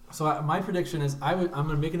 So my prediction is I'm going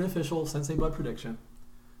to make an official Sensei Bud prediction.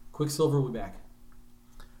 Quicksilver will be back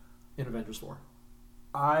in Avengers 4.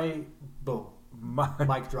 Boom.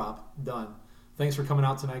 Mic drop. Done. Thanks for coming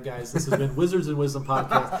out tonight, guys. This has been Wizards and Wisdom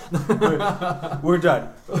Podcast. We're done.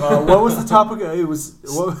 What was the topic? It was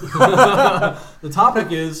the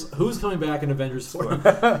topic is who's coming back in Avengers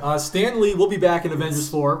 4. Stan Lee will be back in Avengers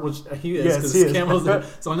 4, which he is. Yes, he is. Cameo's there.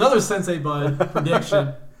 So another Sensei Bud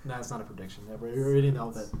prediction. No, it's not a prediction. We already know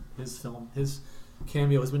that his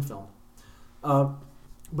cameo has been filmed.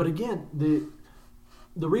 But again,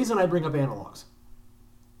 the reason I bring up analogs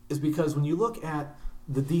is because when you look at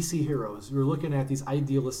the DC heroes, you're looking at these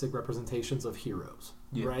idealistic representations of heroes,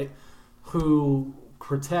 right? Who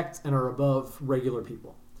protect and are above regular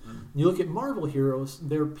people. You look at Marvel heroes,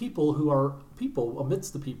 they're people who are people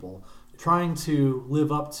amidst the people trying to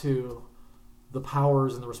live up to the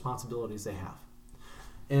powers and the responsibilities they have.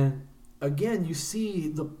 And again, you see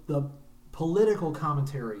the political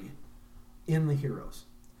commentary in the heroes.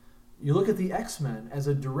 You look at the X-Men as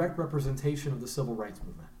a direct representation of the civil rights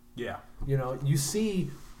movement. Yeah. You know, you see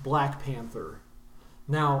Black Panther.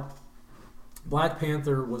 Now, Black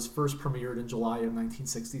Panther was first premiered in July of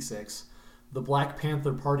 1966. The Black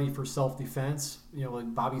Panther Party for Self-Defense, you know,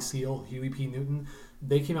 like Bobby Seale, Huey P. Newton,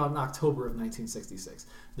 they came out in October of 1966.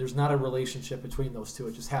 There's not a relationship between those two.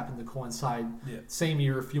 It just happened to coincide same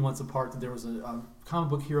year, a few months apart, that there was a comic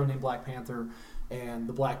book hero named Black Panther and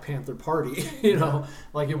the Black Panther Party. You know,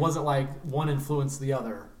 like it wasn't like one influenced the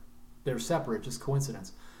other. They're separate, just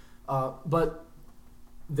coincidence. But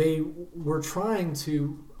they were trying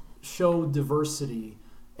to show diversity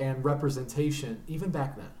and representation even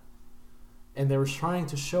back then. And they were trying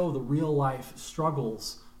to show the real life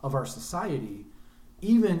struggles of our society,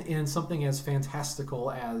 even in something as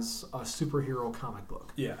fantastical as a superhero comic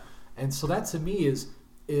book. Yeah. And so that to me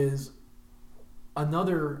is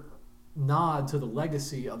another nod to the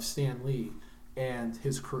legacy of Stan Lee and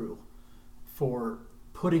his crew for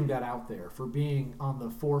putting that out there, for being on the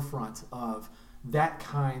forefront of that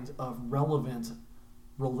kind of relevant,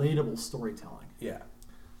 relatable storytelling. Yeah.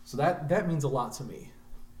 So that means a lot to me.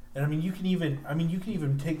 And you can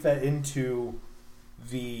even take that into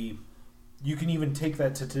you can even take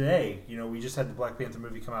that to today. You know, we just had the Black Panther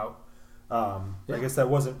movie come out. I guess that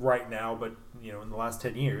wasn't right now, but you know, in the last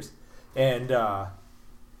 10 years. And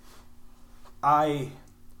I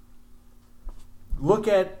look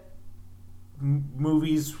at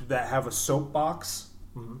movies that have a soapbox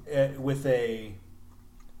with a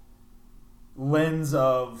lens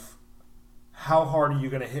of how hard are you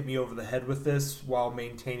going to hit me over the head with this while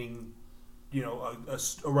maintaining, you know,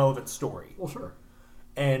 a relevant story. Well, sure.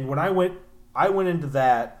 And when I went into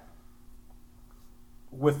that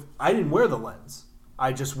I didn't wear the lens.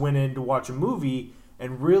 I just went in to watch a movie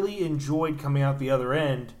and really enjoyed coming out the other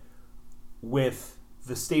end with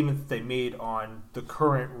the statement that they made on the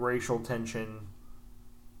current racial tension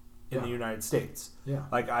in the United States. Yeah.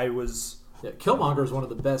 Like I was... Yeah, Killmonger is one of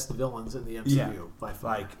the best villains in the MCU by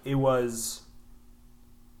far. Like it was...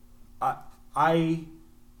 I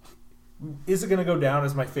is it going to go down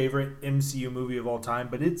as my favorite MCU movie of all time?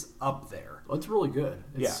 But it's up there. Well, it's really good.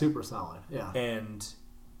 It's super solid. Yeah, and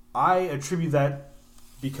I attribute that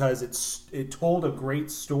because it told a great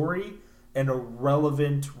story and a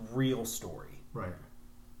relevant, real story. Right.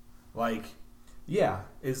 Like,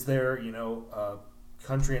 is there a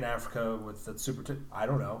country in Africa with that super? I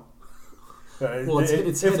don't know. Well,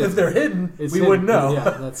 it's if they're hidden, we wouldn't know.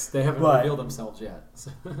 Yeah, they haven't revealed themselves yet.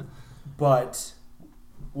 But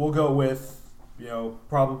we'll go with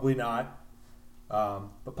probably not,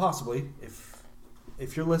 but possibly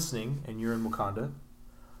if you're listening and you're in Wakanda.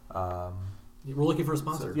 We're looking for a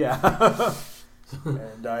sponsor.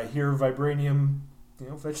 And I hear vibranium,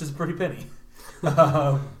 fetches a pretty penny.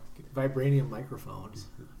 Vibranium microphones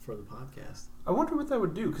for the podcast. I wonder what that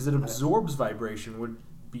would do because it absorbs vibration. Would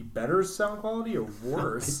be better sound quality or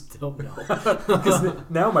worse? I don't know. Because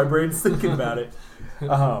now my brain's thinking about it.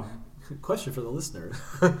 Question for the listeners.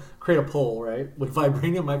 Create a poll, right? Would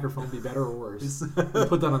vibranium microphone be better or worse? We'll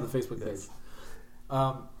put that on the Facebook page.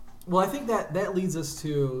 Well, I think that leads us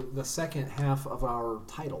to the second half of our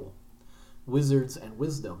title, Wizards and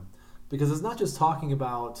Wisdom. Because it's not just talking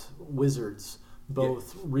about wizards,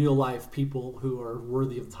 both real-life people who are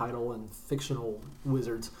worthy of the title and fictional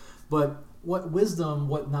wizards, but what wisdom,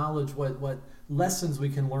 what knowledge, what lessons we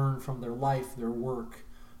can learn from their life, their work,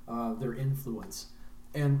 their influence.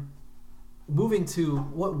 And moving to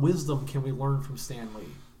what wisdom can we learn from Stan Lee?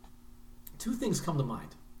 Two things come to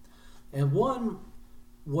mind. And one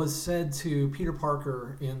was said to Peter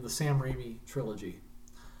Parker in the Sam Raimi trilogy,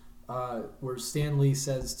 where Stan Lee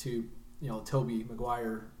says to Tobey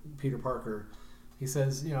Maguire, Peter Parker, he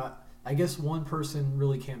says, I guess one person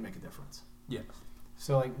really can make a difference. Yeah.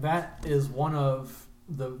 So like that is one of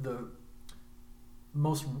the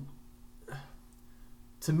most,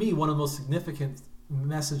 to me, one of the most significant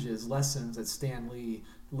messages, lessons that Stan Lee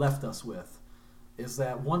left us with, is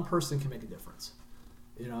that one person can make a difference.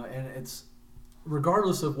 And it's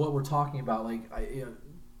regardless of what we're talking about, like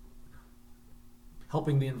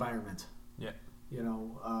helping the environment. Yeah.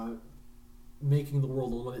 Making the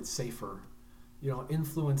world a little bit safer.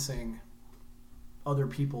 Influencing other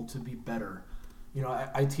people to be better.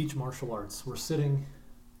 I teach martial arts. We're sitting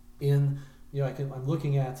in, I'm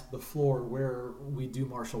looking at the floor where we do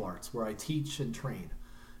martial arts, where I teach and train.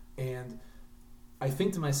 And I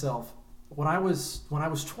think to myself, when I was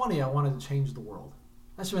 20, I wanted to change the world.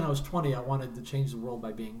 Actually, when I was 20, I wanted to change the world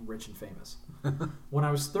by being rich and famous. When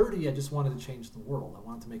I was 30, I just wanted to change the world. I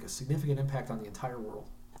wanted to make a significant impact on the entire world.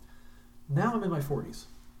 Now I'm in my 40s,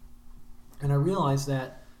 and I realize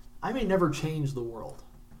that I may never change the world,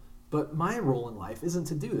 but my role in life isn't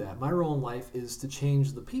to do that. My role in life is to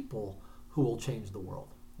change the people who will change the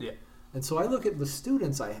world. Yeah. And so I look at the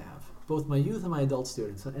students I have, both my youth and my adult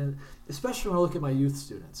students, and especially when I look at my youth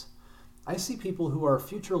students, I see people who are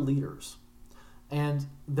future leaders, and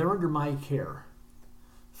they're under my care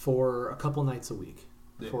for a couple nights a week,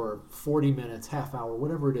 for 40 minutes, half hour,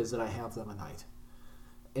 whatever it is that I have them a night.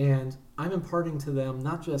 And I'm imparting to them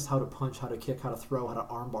not just how to punch, how to kick, how to throw, how to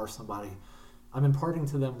armbar somebody. I'm imparting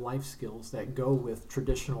to them life skills that go with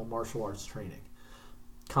traditional martial arts training.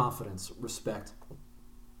 Confidence, respect,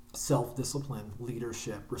 self-discipline,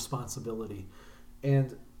 leadership, responsibility,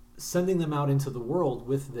 and sending them out into the world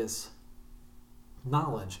with this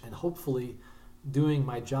knowledge and hopefully doing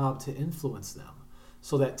my job to influence them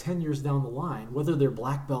so that 10 years down the line, whether they're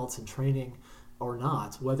black belts in training or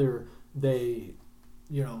not, whether they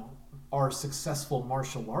are successful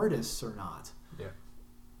martial artists or not,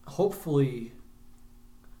 hopefully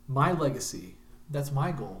my legacy, that's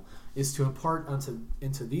my goal, is to impart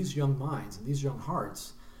into these young minds and these young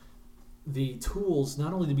hearts the tools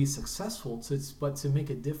not only to be successful, but to make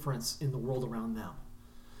a difference in the world around them.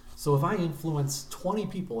 So if I influence 20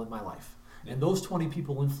 people in my life, and those 20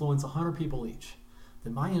 people influence 100 people each,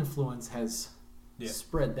 then my influence has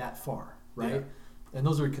spread that far, right? Yeah. And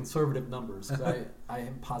those are conservative numbers, because I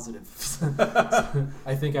am positive.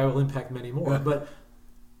 I think I will impact many more, but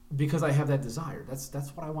because I have that desire, that's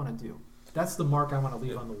what I want to do. That's the mark I want to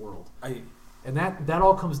leave on the world. And that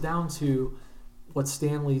all comes down to what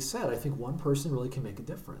Stan Lee said. I think one person really can make a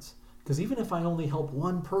difference. Because even if I only help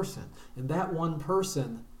one person, and that one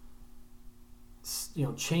person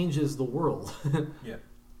changes the world,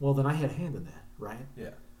 well, then I had a hand in that, right? Yeah.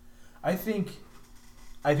 I think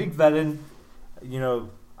that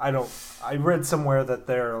I read somewhere that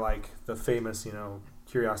they're like the famous,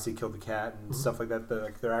 Curiosity Killed the Cat and stuff like that.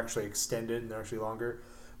 They're actually extended and they're actually longer.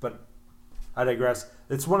 But I digress.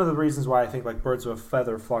 It's one of the reasons why I think like birds of a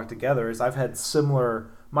feather flock together is I've had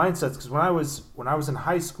similar mindsets, because when I was in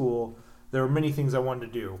high school, there were many things I wanted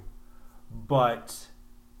to do, but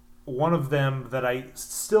one of them that I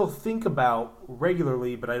still think about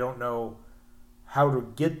regularly, but I don't know how to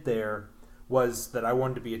get there, was that I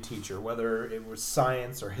wanted to be a teacher, whether it was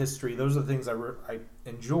science or history. Those are the things I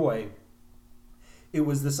enjoy. It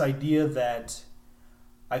was this idea that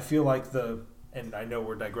I feel like and I know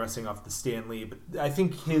we're digressing off the Stan Lee, but I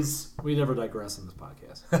think we never digress in this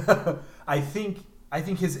podcast. I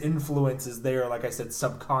think his influence is there, like I said,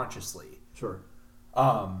 subconsciously. Sure.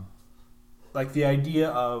 Like the idea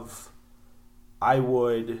of I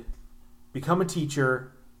would become a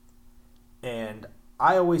teacher, and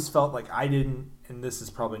I always felt like I didn't, and this is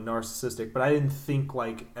probably narcissistic, but I didn't think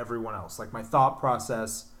like everyone else. Like my thought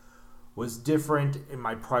process was different and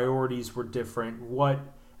my priorities were different.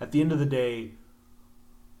 At the end of the day,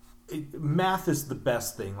 math is the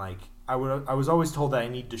best thing. Like I was always told that I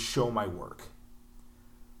need to show my work.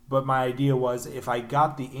 But my idea was, if I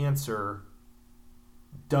got the answer,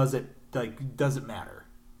 does it matter?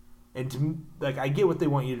 And I get what they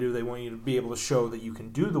want you to do. They want you to be able to show that you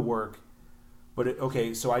can do the work. But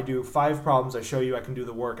so I do 5 problems. I show you I can do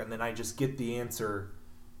the work, and then I just get the answer.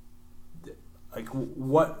 Like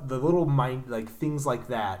what the little mind, like things like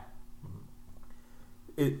that.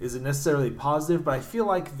 It isn't necessarily positive, but I feel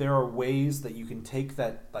like there are ways that you can take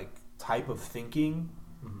that like type of thinking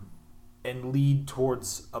and lead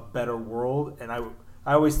towards a better world. And I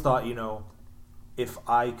always thought, if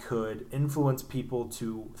I could influence people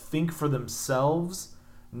to think for themselves,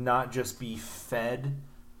 not just be fed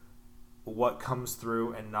what comes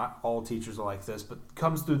through, and not all teachers are like this, but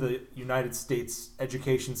comes through the United States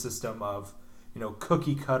education system of,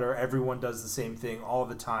 cookie cutter, everyone does the same thing all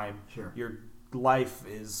the time. Sure. Your life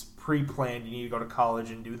is pre-planned. You need to go to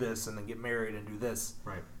college and do this, and then get married and do this.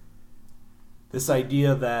 Right. This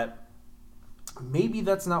idea that maybe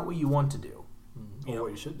that's not what you want to do. Or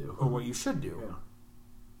what you should do. Or what you should do.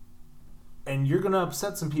 Yeah. And you're going to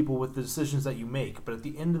upset some people with the decisions that you make. But at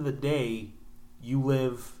the end of the day, you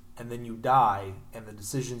live and then you die, and the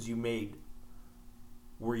decisions you made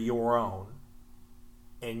were your own.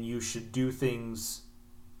 And you should do things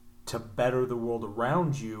to better the world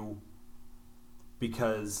around you,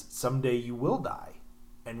 because someday you will die.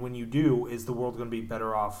 And when you do, is the world going to be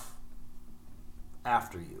better off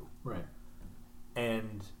after you? Right.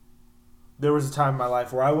 And there was a time in my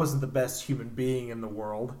life where I wasn't the best human being in the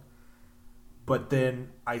world, but then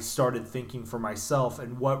I started thinking for myself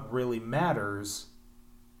and what really matters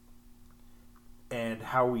and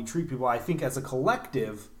how we treat people. I think as a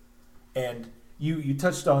collective, and you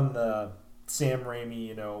touched on the Sam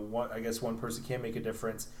Raimi, I guess one person can make a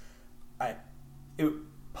difference. It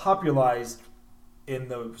popularized in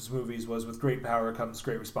those movies was with great power comes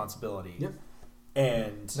great responsibility. Yep.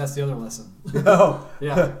 And that's the other lesson. Oh,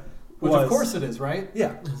 yeah. Which of course it is, right?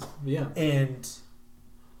 Yeah. Yeah. And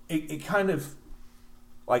it kind of,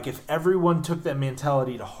 like, if everyone took that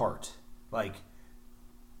mentality to heart, like,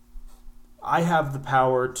 I have the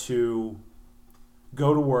power to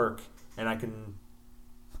go to work and I can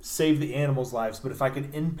save the animals' lives, but if I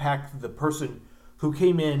can impact the person who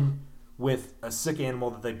came in with a sick animal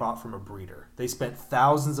that they bought from a breeder, they spent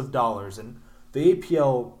thousands of dollars, and the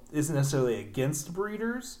APL isn't necessarily against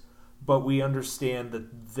breeders, but we understand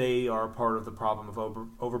that they are part of the problem of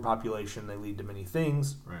overpopulation. They lead to many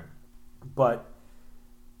things. Right. But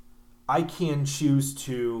I can choose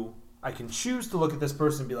to look at this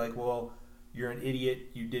person and be like, well, you're an idiot.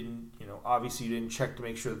 You didn't, obviously you didn't check to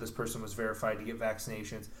make sure that this person was verified to get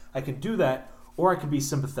vaccinations. I can do that, or I can be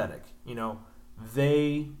sympathetic.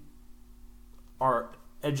 They are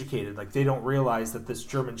educated. Like, they don't realize that this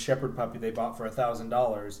German Shepherd puppy they bought for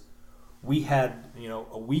 $1,000, we had,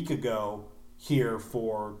 a week ago here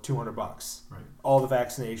for $200. Right. All the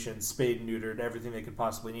vaccinations, spayed and neutered, everything they could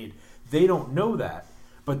possibly need. They don't know that.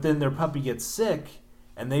 But then their puppy gets sick,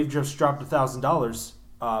 and they've just dropped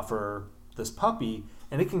 $1,000 for this puppy,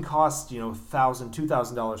 and it can cost, $1,000,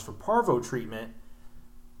 $2,000 for parvo treatment,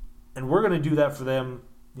 and we're going to do that for them.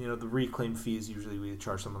 The reclaim fees, usually we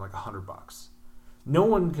charge someone like $100. No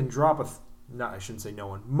one can drop I shouldn't say no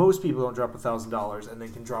one. Most people don't drop $1,000 and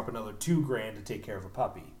then can drop another $2,000 to take care of a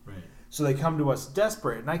puppy. Right. So they come to us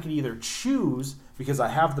desperate, and I can either choose, because I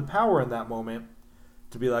have the power in that moment,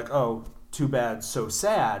 to be like, oh, too bad, so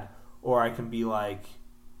sad, or I can be like,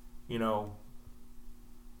 I'm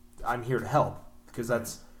here to help, because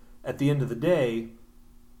that's, at the end of the day,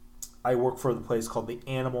 I work for the place called the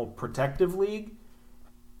Animal Protective League.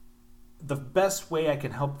 The best way I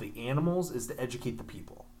can help the animals is to educate the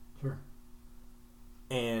people. Sure.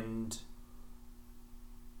 And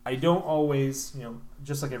I don't always,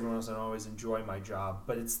 just like everyone else, I don't always enjoy my job,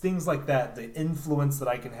 but it's things like that, the influence that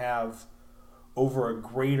I can have over a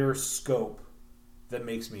greater scope, that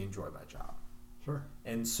makes me enjoy my job. Sure.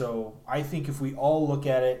 And so I think if we all look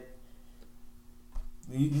at it,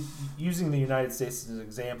 using the United States as an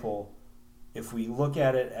example, if we look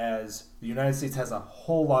at it as the United States has a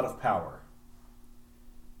whole lot of power,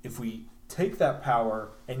 if we take that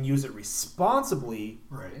power and use it responsibly,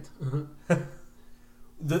 right?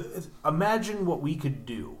 Imagine what we could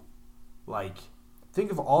do. Like,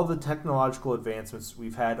 think of all the technological advancements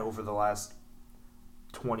we've had over the last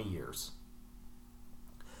 20 years.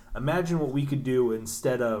 Imagine what we could do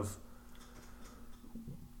instead of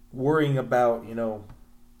worrying about,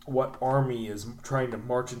 what army is trying to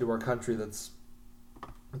march into our country that's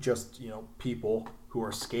just, people who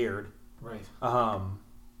are scared. Right.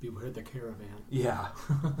 Beware the caravan. Yeah.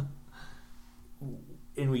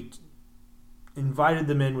 And we invited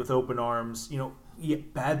them in with open arms. Yeah,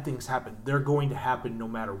 bad things happen. They're going to happen no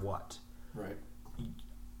matter what. Right.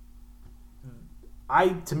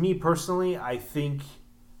 To me personally, I think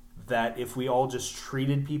that if we all just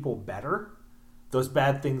treated people better, those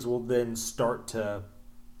bad things will then start to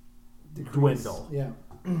dwindle. Yeah.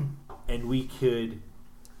 And we could,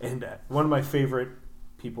 and one of my favorite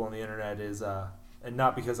people on the internet is, and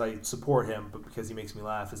not because I support him, but because he makes me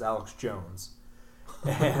laugh, is Alex Jones.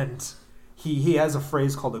 And he has a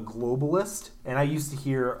phrase called a globalist, and I used to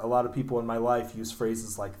hear a lot of people in my life use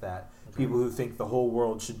phrases like that. Okay. People who think the whole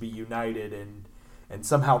world should be united, and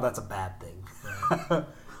somehow that's a bad thing. Right.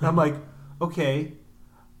 And I'm like, okay,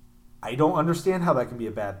 I don't understand how that can be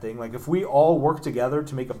a bad thing. Like, if we all work together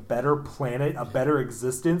to make a better planet, a better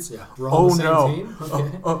existence, we're all the same team?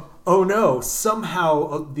 Okay. Oh no,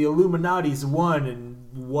 somehow the Illuminati's won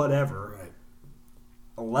and whatever. Right.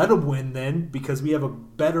 Let them win then, because we have a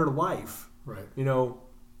better life. Right.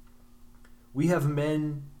 We have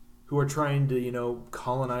men who are trying to,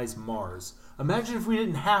 colonize Mars. Imagine if we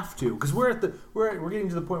didn't have to, because we're getting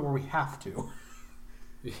to the point where we have to.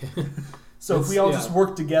 Yeah. So if we all just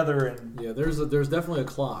work together and there's definitely a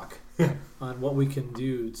clock on what we can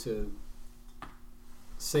do to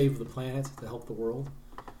save the planet, to help the world,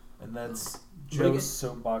 and that's Joe's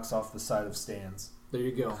soapbox off the side of Stan's. There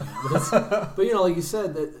you go. But like you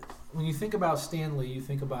said, that when you think about Stan Lee, you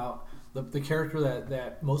think about the character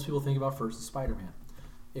that most people think about first is Spider-Man.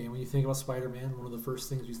 And when you think about Spider-Man, one of the first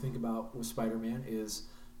things you think about with Spider-Man is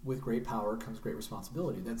with great power comes great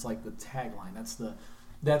responsibility. That's like the tagline. That's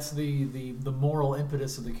the moral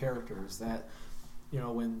impetus of the characters. That,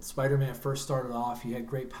 when Spider-Man first started off, he had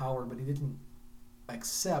great power, but he didn't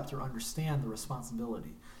accept or understand the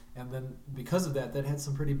responsibility. And then because of that had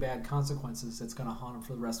some pretty bad consequences that's going to haunt him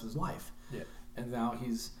for the rest of his life. Yeah. And now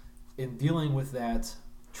he's in dealing with that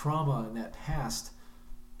trauma and that past.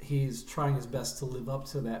 He's trying his best to live up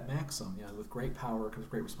to that maxim. With great power comes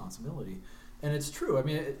great responsibility, and it's true. I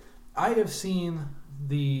mean, I have seen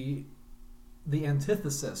the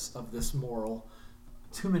antithesis of this moral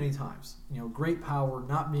too many times. Great power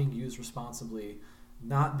not being used responsibly,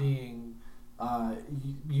 not being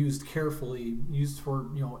used carefully, used for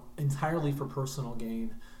entirely for personal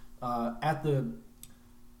gain, at the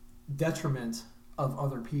detriment of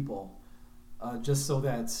other people, just so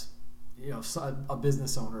that a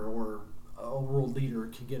business owner or a world leader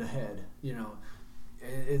can get ahead.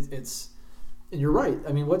 It's and you're right.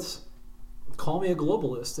 I mean, call me a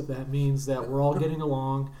globalist if that means that we're all getting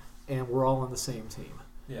along and we're all on the same team.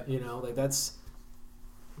 Yeah.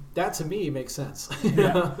 That to me makes sense.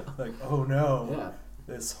 Yeah. Like, oh no. Yeah.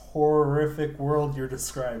 This horrific world you're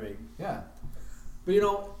describing. Yeah.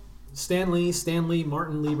 But Stanley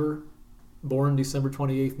Martin Lieber, born December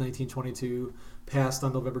 28th, 1922, passed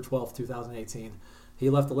on November 12th, 2018. He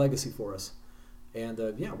left a legacy for us. And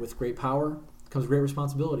with great power comes great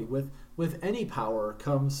responsibility. With any power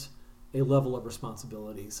comes a level of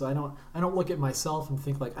responsibility. So I don't look at myself and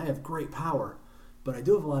think like I have great power, but I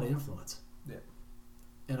do have a lot of influence. Yeah.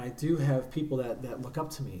 And I do have people that look up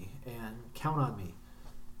to me and count on me.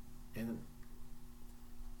 And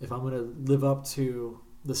if I'm going to live up to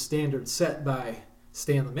the standard set by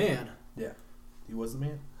Stan the Man, yeah, he was the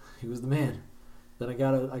man. He was the man. Then I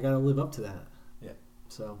gotta live up to that. Yeah.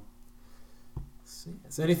 So, let's see.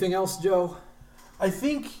 Is there anything else, Joe? I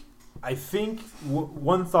think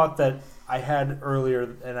one thought that I had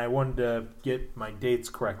earlier, and I wanted to get my dates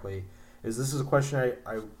correctly, is this is a question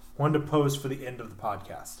I wanted to pose for the end of the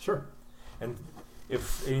podcast. Sure. And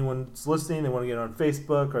if anyone's listening, they want to get on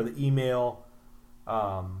Facebook or the email,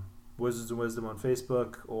 Wizards and Wisdom on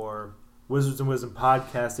Facebook, or Wizards and Wisdom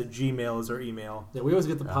Podcast at Gmail is our email. Yeah, we always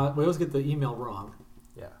get the email wrong.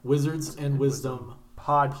 Yeah. Wizards and Wisdom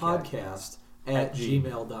Podcast at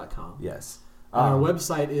gmail.com. Yes. And our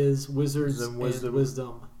website is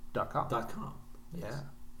wizardsandwisdom.com. Yes.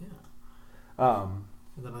 Yeah.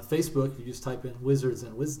 And then on Facebook, you just type in Wizards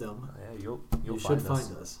and Wisdom. Yeah, you should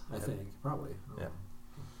find us. I think probably. Yeah.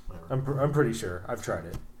 Whatever. I'm pretty sure. I've tried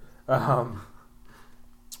it.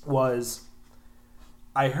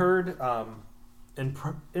 I heard in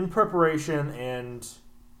preparation and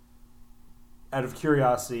out of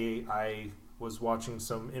curiosity, I was watching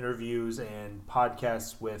some interviews and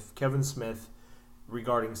podcasts with Kevin Smith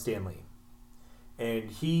regarding Stan Lee,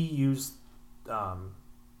 and he used a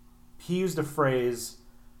phrase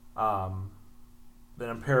that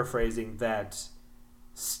I'm paraphrasing, that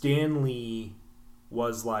Stan Lee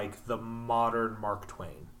was like the modern Mark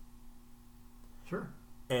Twain. Sure.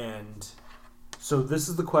 And so this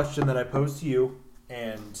is the question that I posed to you,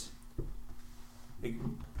 and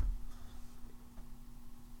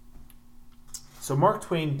so Mark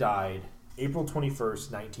Twain died April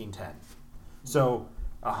 21st, 1910. So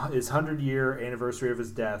his 100-year anniversary of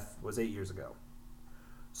his death was 8 years ago.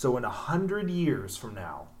 So in 100 years from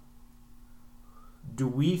now, do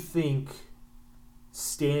we think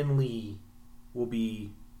Stan Lee will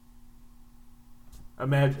be...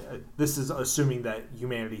 this is assuming that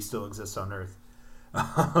humanity still exists on Earth.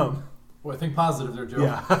 Well, I think positive there, Joe.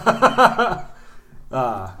 Yeah.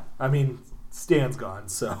 I mean, Stan's gone,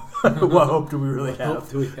 so what hope do we really have?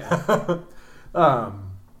 Hope do we have?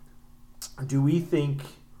 Do we think...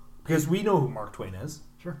 Because we know who Mark Twain is.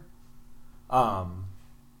 Sure.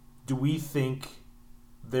 Do we think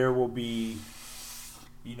there will be,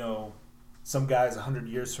 some guys 100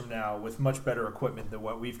 years from now with much better equipment than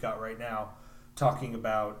what we've got right now, talking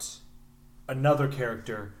about another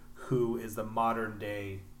character who is the modern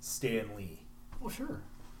day Stan Lee? Well, sure.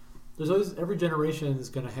 There's always, every generation is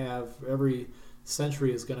going to have, every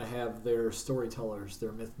century is going to have their storytellers,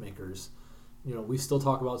 their myth makers. We still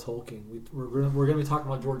talk about Tolkien. We're going to be talking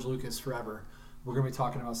about George Lucas forever. We're going to be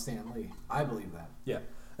talking about Stan Lee. I believe that. Yeah.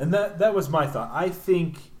 And that was my thought. I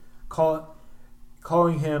think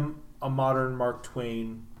calling him a modern Mark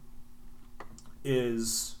Twain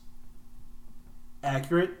is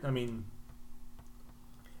accurate. I mean,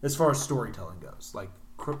 as far as storytelling goes,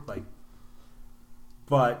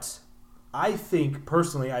 but I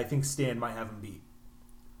think Stan might have him beat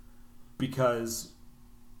because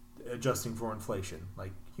adjusting for inflation,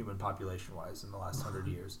 like human population wise, in the last 100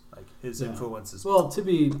 years, like his influence is. Well, to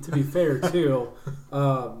be fair too,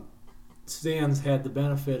 Stan's had the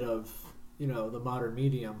benefit of the modern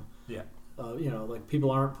medium. Yeah. Like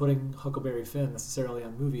people aren't putting Huckleberry Finn necessarily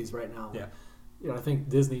on movies right now. Yeah. I think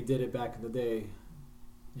Disney did it back in the day.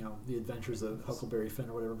 The Adventures of Huckleberry Finn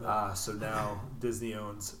or whatever. So now Disney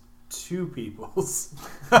owns two peoples.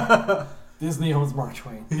 Disney owns Mark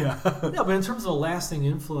Twain. Yeah. Yeah, but in terms of a lasting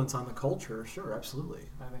influence on the culture, sure, absolutely.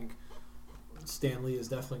 I think Stan Lee is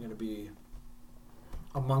definitely going to be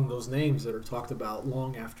among those names that are talked about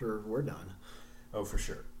long after we're done. Oh, for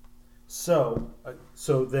sure. So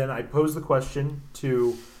then I pose the question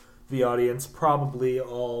to the audience, probably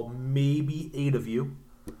maybe 8 of you,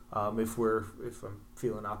 if I'm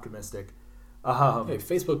feeling optimistic. Hey,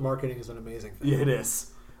 Facebook marketing is an amazing thing. Yeah, it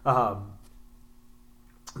is.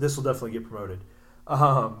 This will definitely get promoted.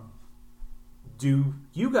 Do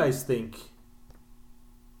you guys think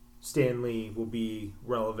Stan Lee will be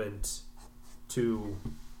relevant to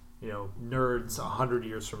nerds 100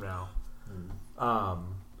 years from now?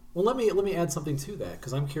 Well, let me add something to that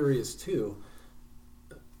because I'm curious too.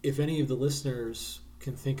 If any of the listeners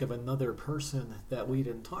can think of another person that we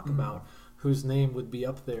didn't talk about, whose name would be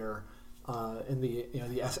up there in the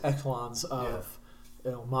the echelons of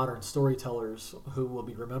modern storytellers who will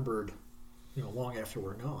be remembered, long after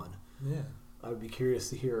we're gone. Yeah, I would be curious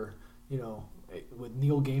to hear. Would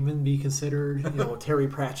Neil Gaiman be considered? Terry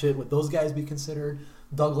Pratchett, would those guys be considered?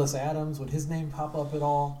 Douglas Adams, would his name pop up at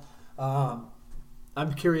all?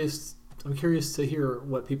 I'm curious to hear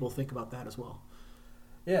what people think about that as well.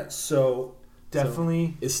 Yeah, so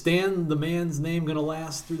definitely. So is Stan the man's name going to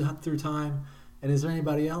last through time? And is there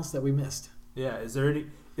anybody else that we missed? Yeah, is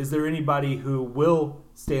there anybody who will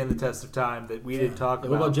stand the test of time that we didn't talk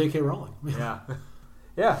about? What about J.K. Rowling? Yeah.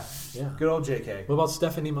 Yeah. Good old J.K. What about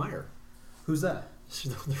Stephanie Meyer? Who's that?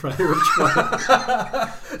 She's the writer of Twilight.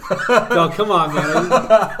 No, come on, man.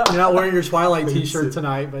 You're not wearing your Twilight T-shirt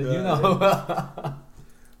tonight, but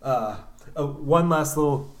One last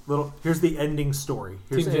little. Here's the ending story.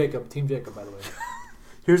 Team Jacob, by the way.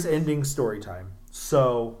 Here's ending story time.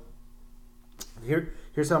 So,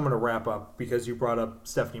 here's how I'm going to wrap up because you brought up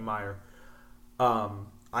Stephanie Meyer.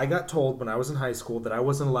 I got told when I was in high school that I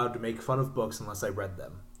wasn't allowed to make fun of books unless I read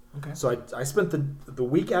them. Okay. So I spent the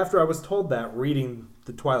week after I was told that reading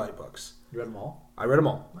the Twilight books. You read them all? I read them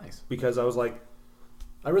all. Nice. Because I was like...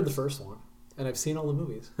 I read the first one, and I've seen all the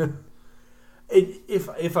movies.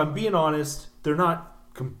 If I'm being honest, they're not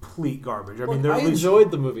complete garbage. I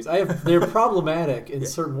enjoyed the movies. They're problematic in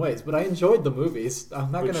certain ways, but I enjoyed the movies.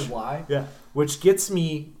 I'm not going to lie. Yeah. Which gets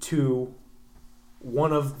me to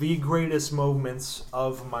one of the greatest moments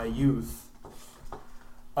of my youth.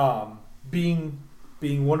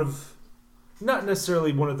 Being one of, not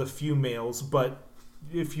necessarily one of the few males, but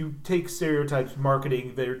if you take stereotypes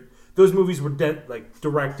marketing, those movies were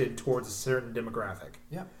directed towards a certain demographic.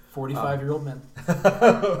 Yeah, 45-year-old men.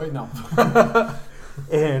 Wait, no.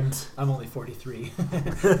 And I'm only 43.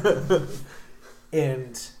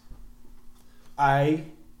 And I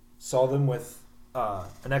saw them with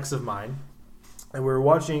an ex of mine, and we were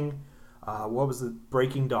watching, what was it,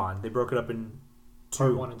 Breaking Dawn. They broke it up in 2.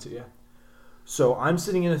 Part 1 and 2, yeah. So I'm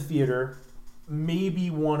sitting in a theater, maybe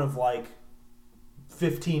one of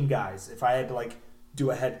 15 guys, if I had to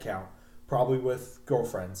do a head count, probably with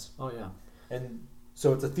girlfriends. Oh yeah. And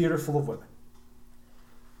so it's a theater full of women.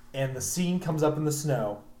 And the scene comes up in the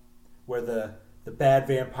snow where the bad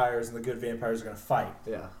vampires and the good vampires are going to fight.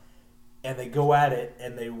 Yeah. And they go at it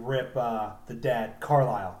and they rip the dad,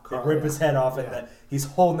 Carlisle. They rip his head off and he's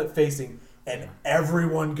holding it facing, and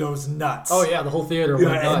everyone goes nuts. Oh yeah, the whole theater went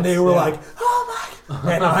nuts. And they were like, oh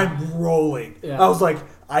my... And I'm rolling. Yeah. I was like,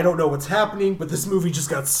 I don't know what's happening, but this movie just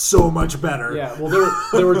got so much better. Yeah, well,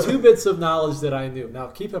 there were 2 bits of knowledge that I knew. Now,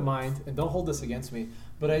 keep in mind, and don't hold this against me,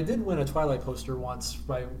 but I did win a Twilight poster once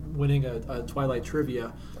by winning a Twilight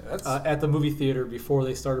trivia at the movie theater before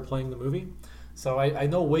they started playing the movie. So I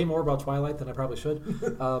know way more about Twilight than I probably should.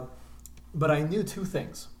 But I knew 2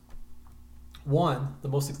 things. One, the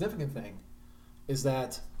most significant thing, is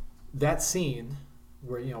that scene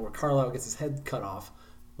where Carlisle gets his head cut off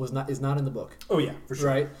is not in the book. Oh yeah, for sure.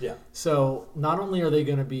 Right? Yeah. So not only are they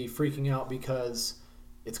going to be freaking out because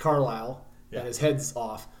it's Carlisle and his head's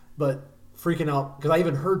off, but freaking out because I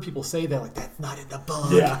even heard people say that that's not in the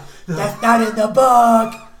book. Yeah. That's not in the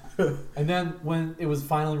book. And then when it was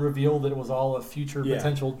finally revealed that it was all a future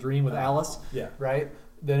potential dream with Alice, right?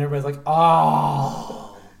 Then everybody's like,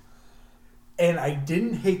 oh. And I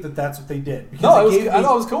didn't hate that that's what they did. Because No, I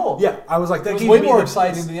thought it was cool. Yeah, I was like, that It was gave way me more the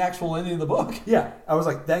exciting best. than the actual ending of the book. Yeah, I was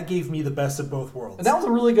like, that gave me the best of both worlds. And that was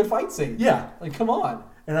a really good fight scene. Yeah. Like, come on.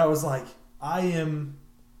 And I was like,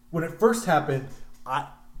 when it first happened,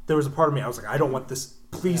 there was a part of me, I was like, I don't want this.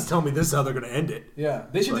 Please tell me this is how they're going to end it. Yeah.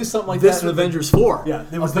 They should do something like this that in was the- Avengers 4. Yeah,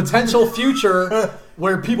 there was a the- potential future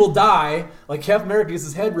where people die, like Captain America gets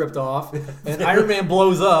his head ripped off, and Iron Man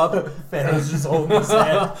blows up. Thanos just holding his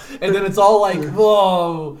head. And then it's all like,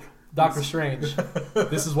 whoa, Doctor Strange.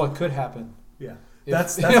 This is what could happen. Yeah. If-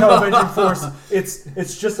 That's how Avengers Force.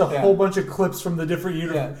 It's just a Yeah. whole bunch of clips from the different Yeah.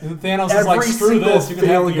 universes. And Thanos is like, Every screw single this, you can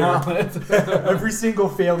have the failure. gauntlet. Every single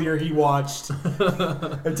failure he watched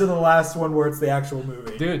until the last one where it's the actual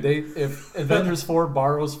movie. Dude, if Avengers 4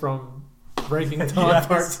 borrows from Breaking Dawn Yes.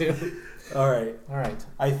 Part 2. All right. All right.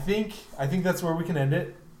 I think that's where we can end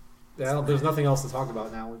it. Yeah, there's nothing else to talk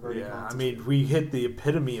about now. We've already Yeah. gone I to mean, we hit the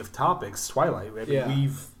epitome of topics, Twilight. I mean, Yeah.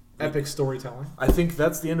 epic storytelling. I think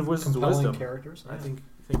that's the end of Wisdom's Compelling Wisdom. characters. I yeah. think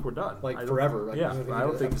we're done. Like I don't- forever. Like, yeah, even I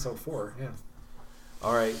don't think. episode 4. Yeah.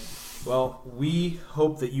 All right. Well, we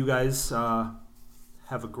hope that you guys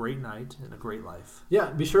have a great night and a great life.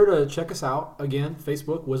 Yeah, be sure to check us out. Again,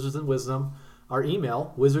 Facebook, Wizards and Wisdom. Our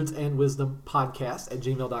email,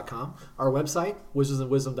 wizardsandwisdompodcast@gmail.com. Our website,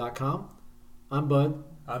 wizardsandwisdom.com. I'm Bud.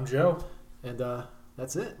 I'm Joe. And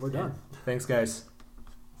that's it. We're done. Thanks, guys.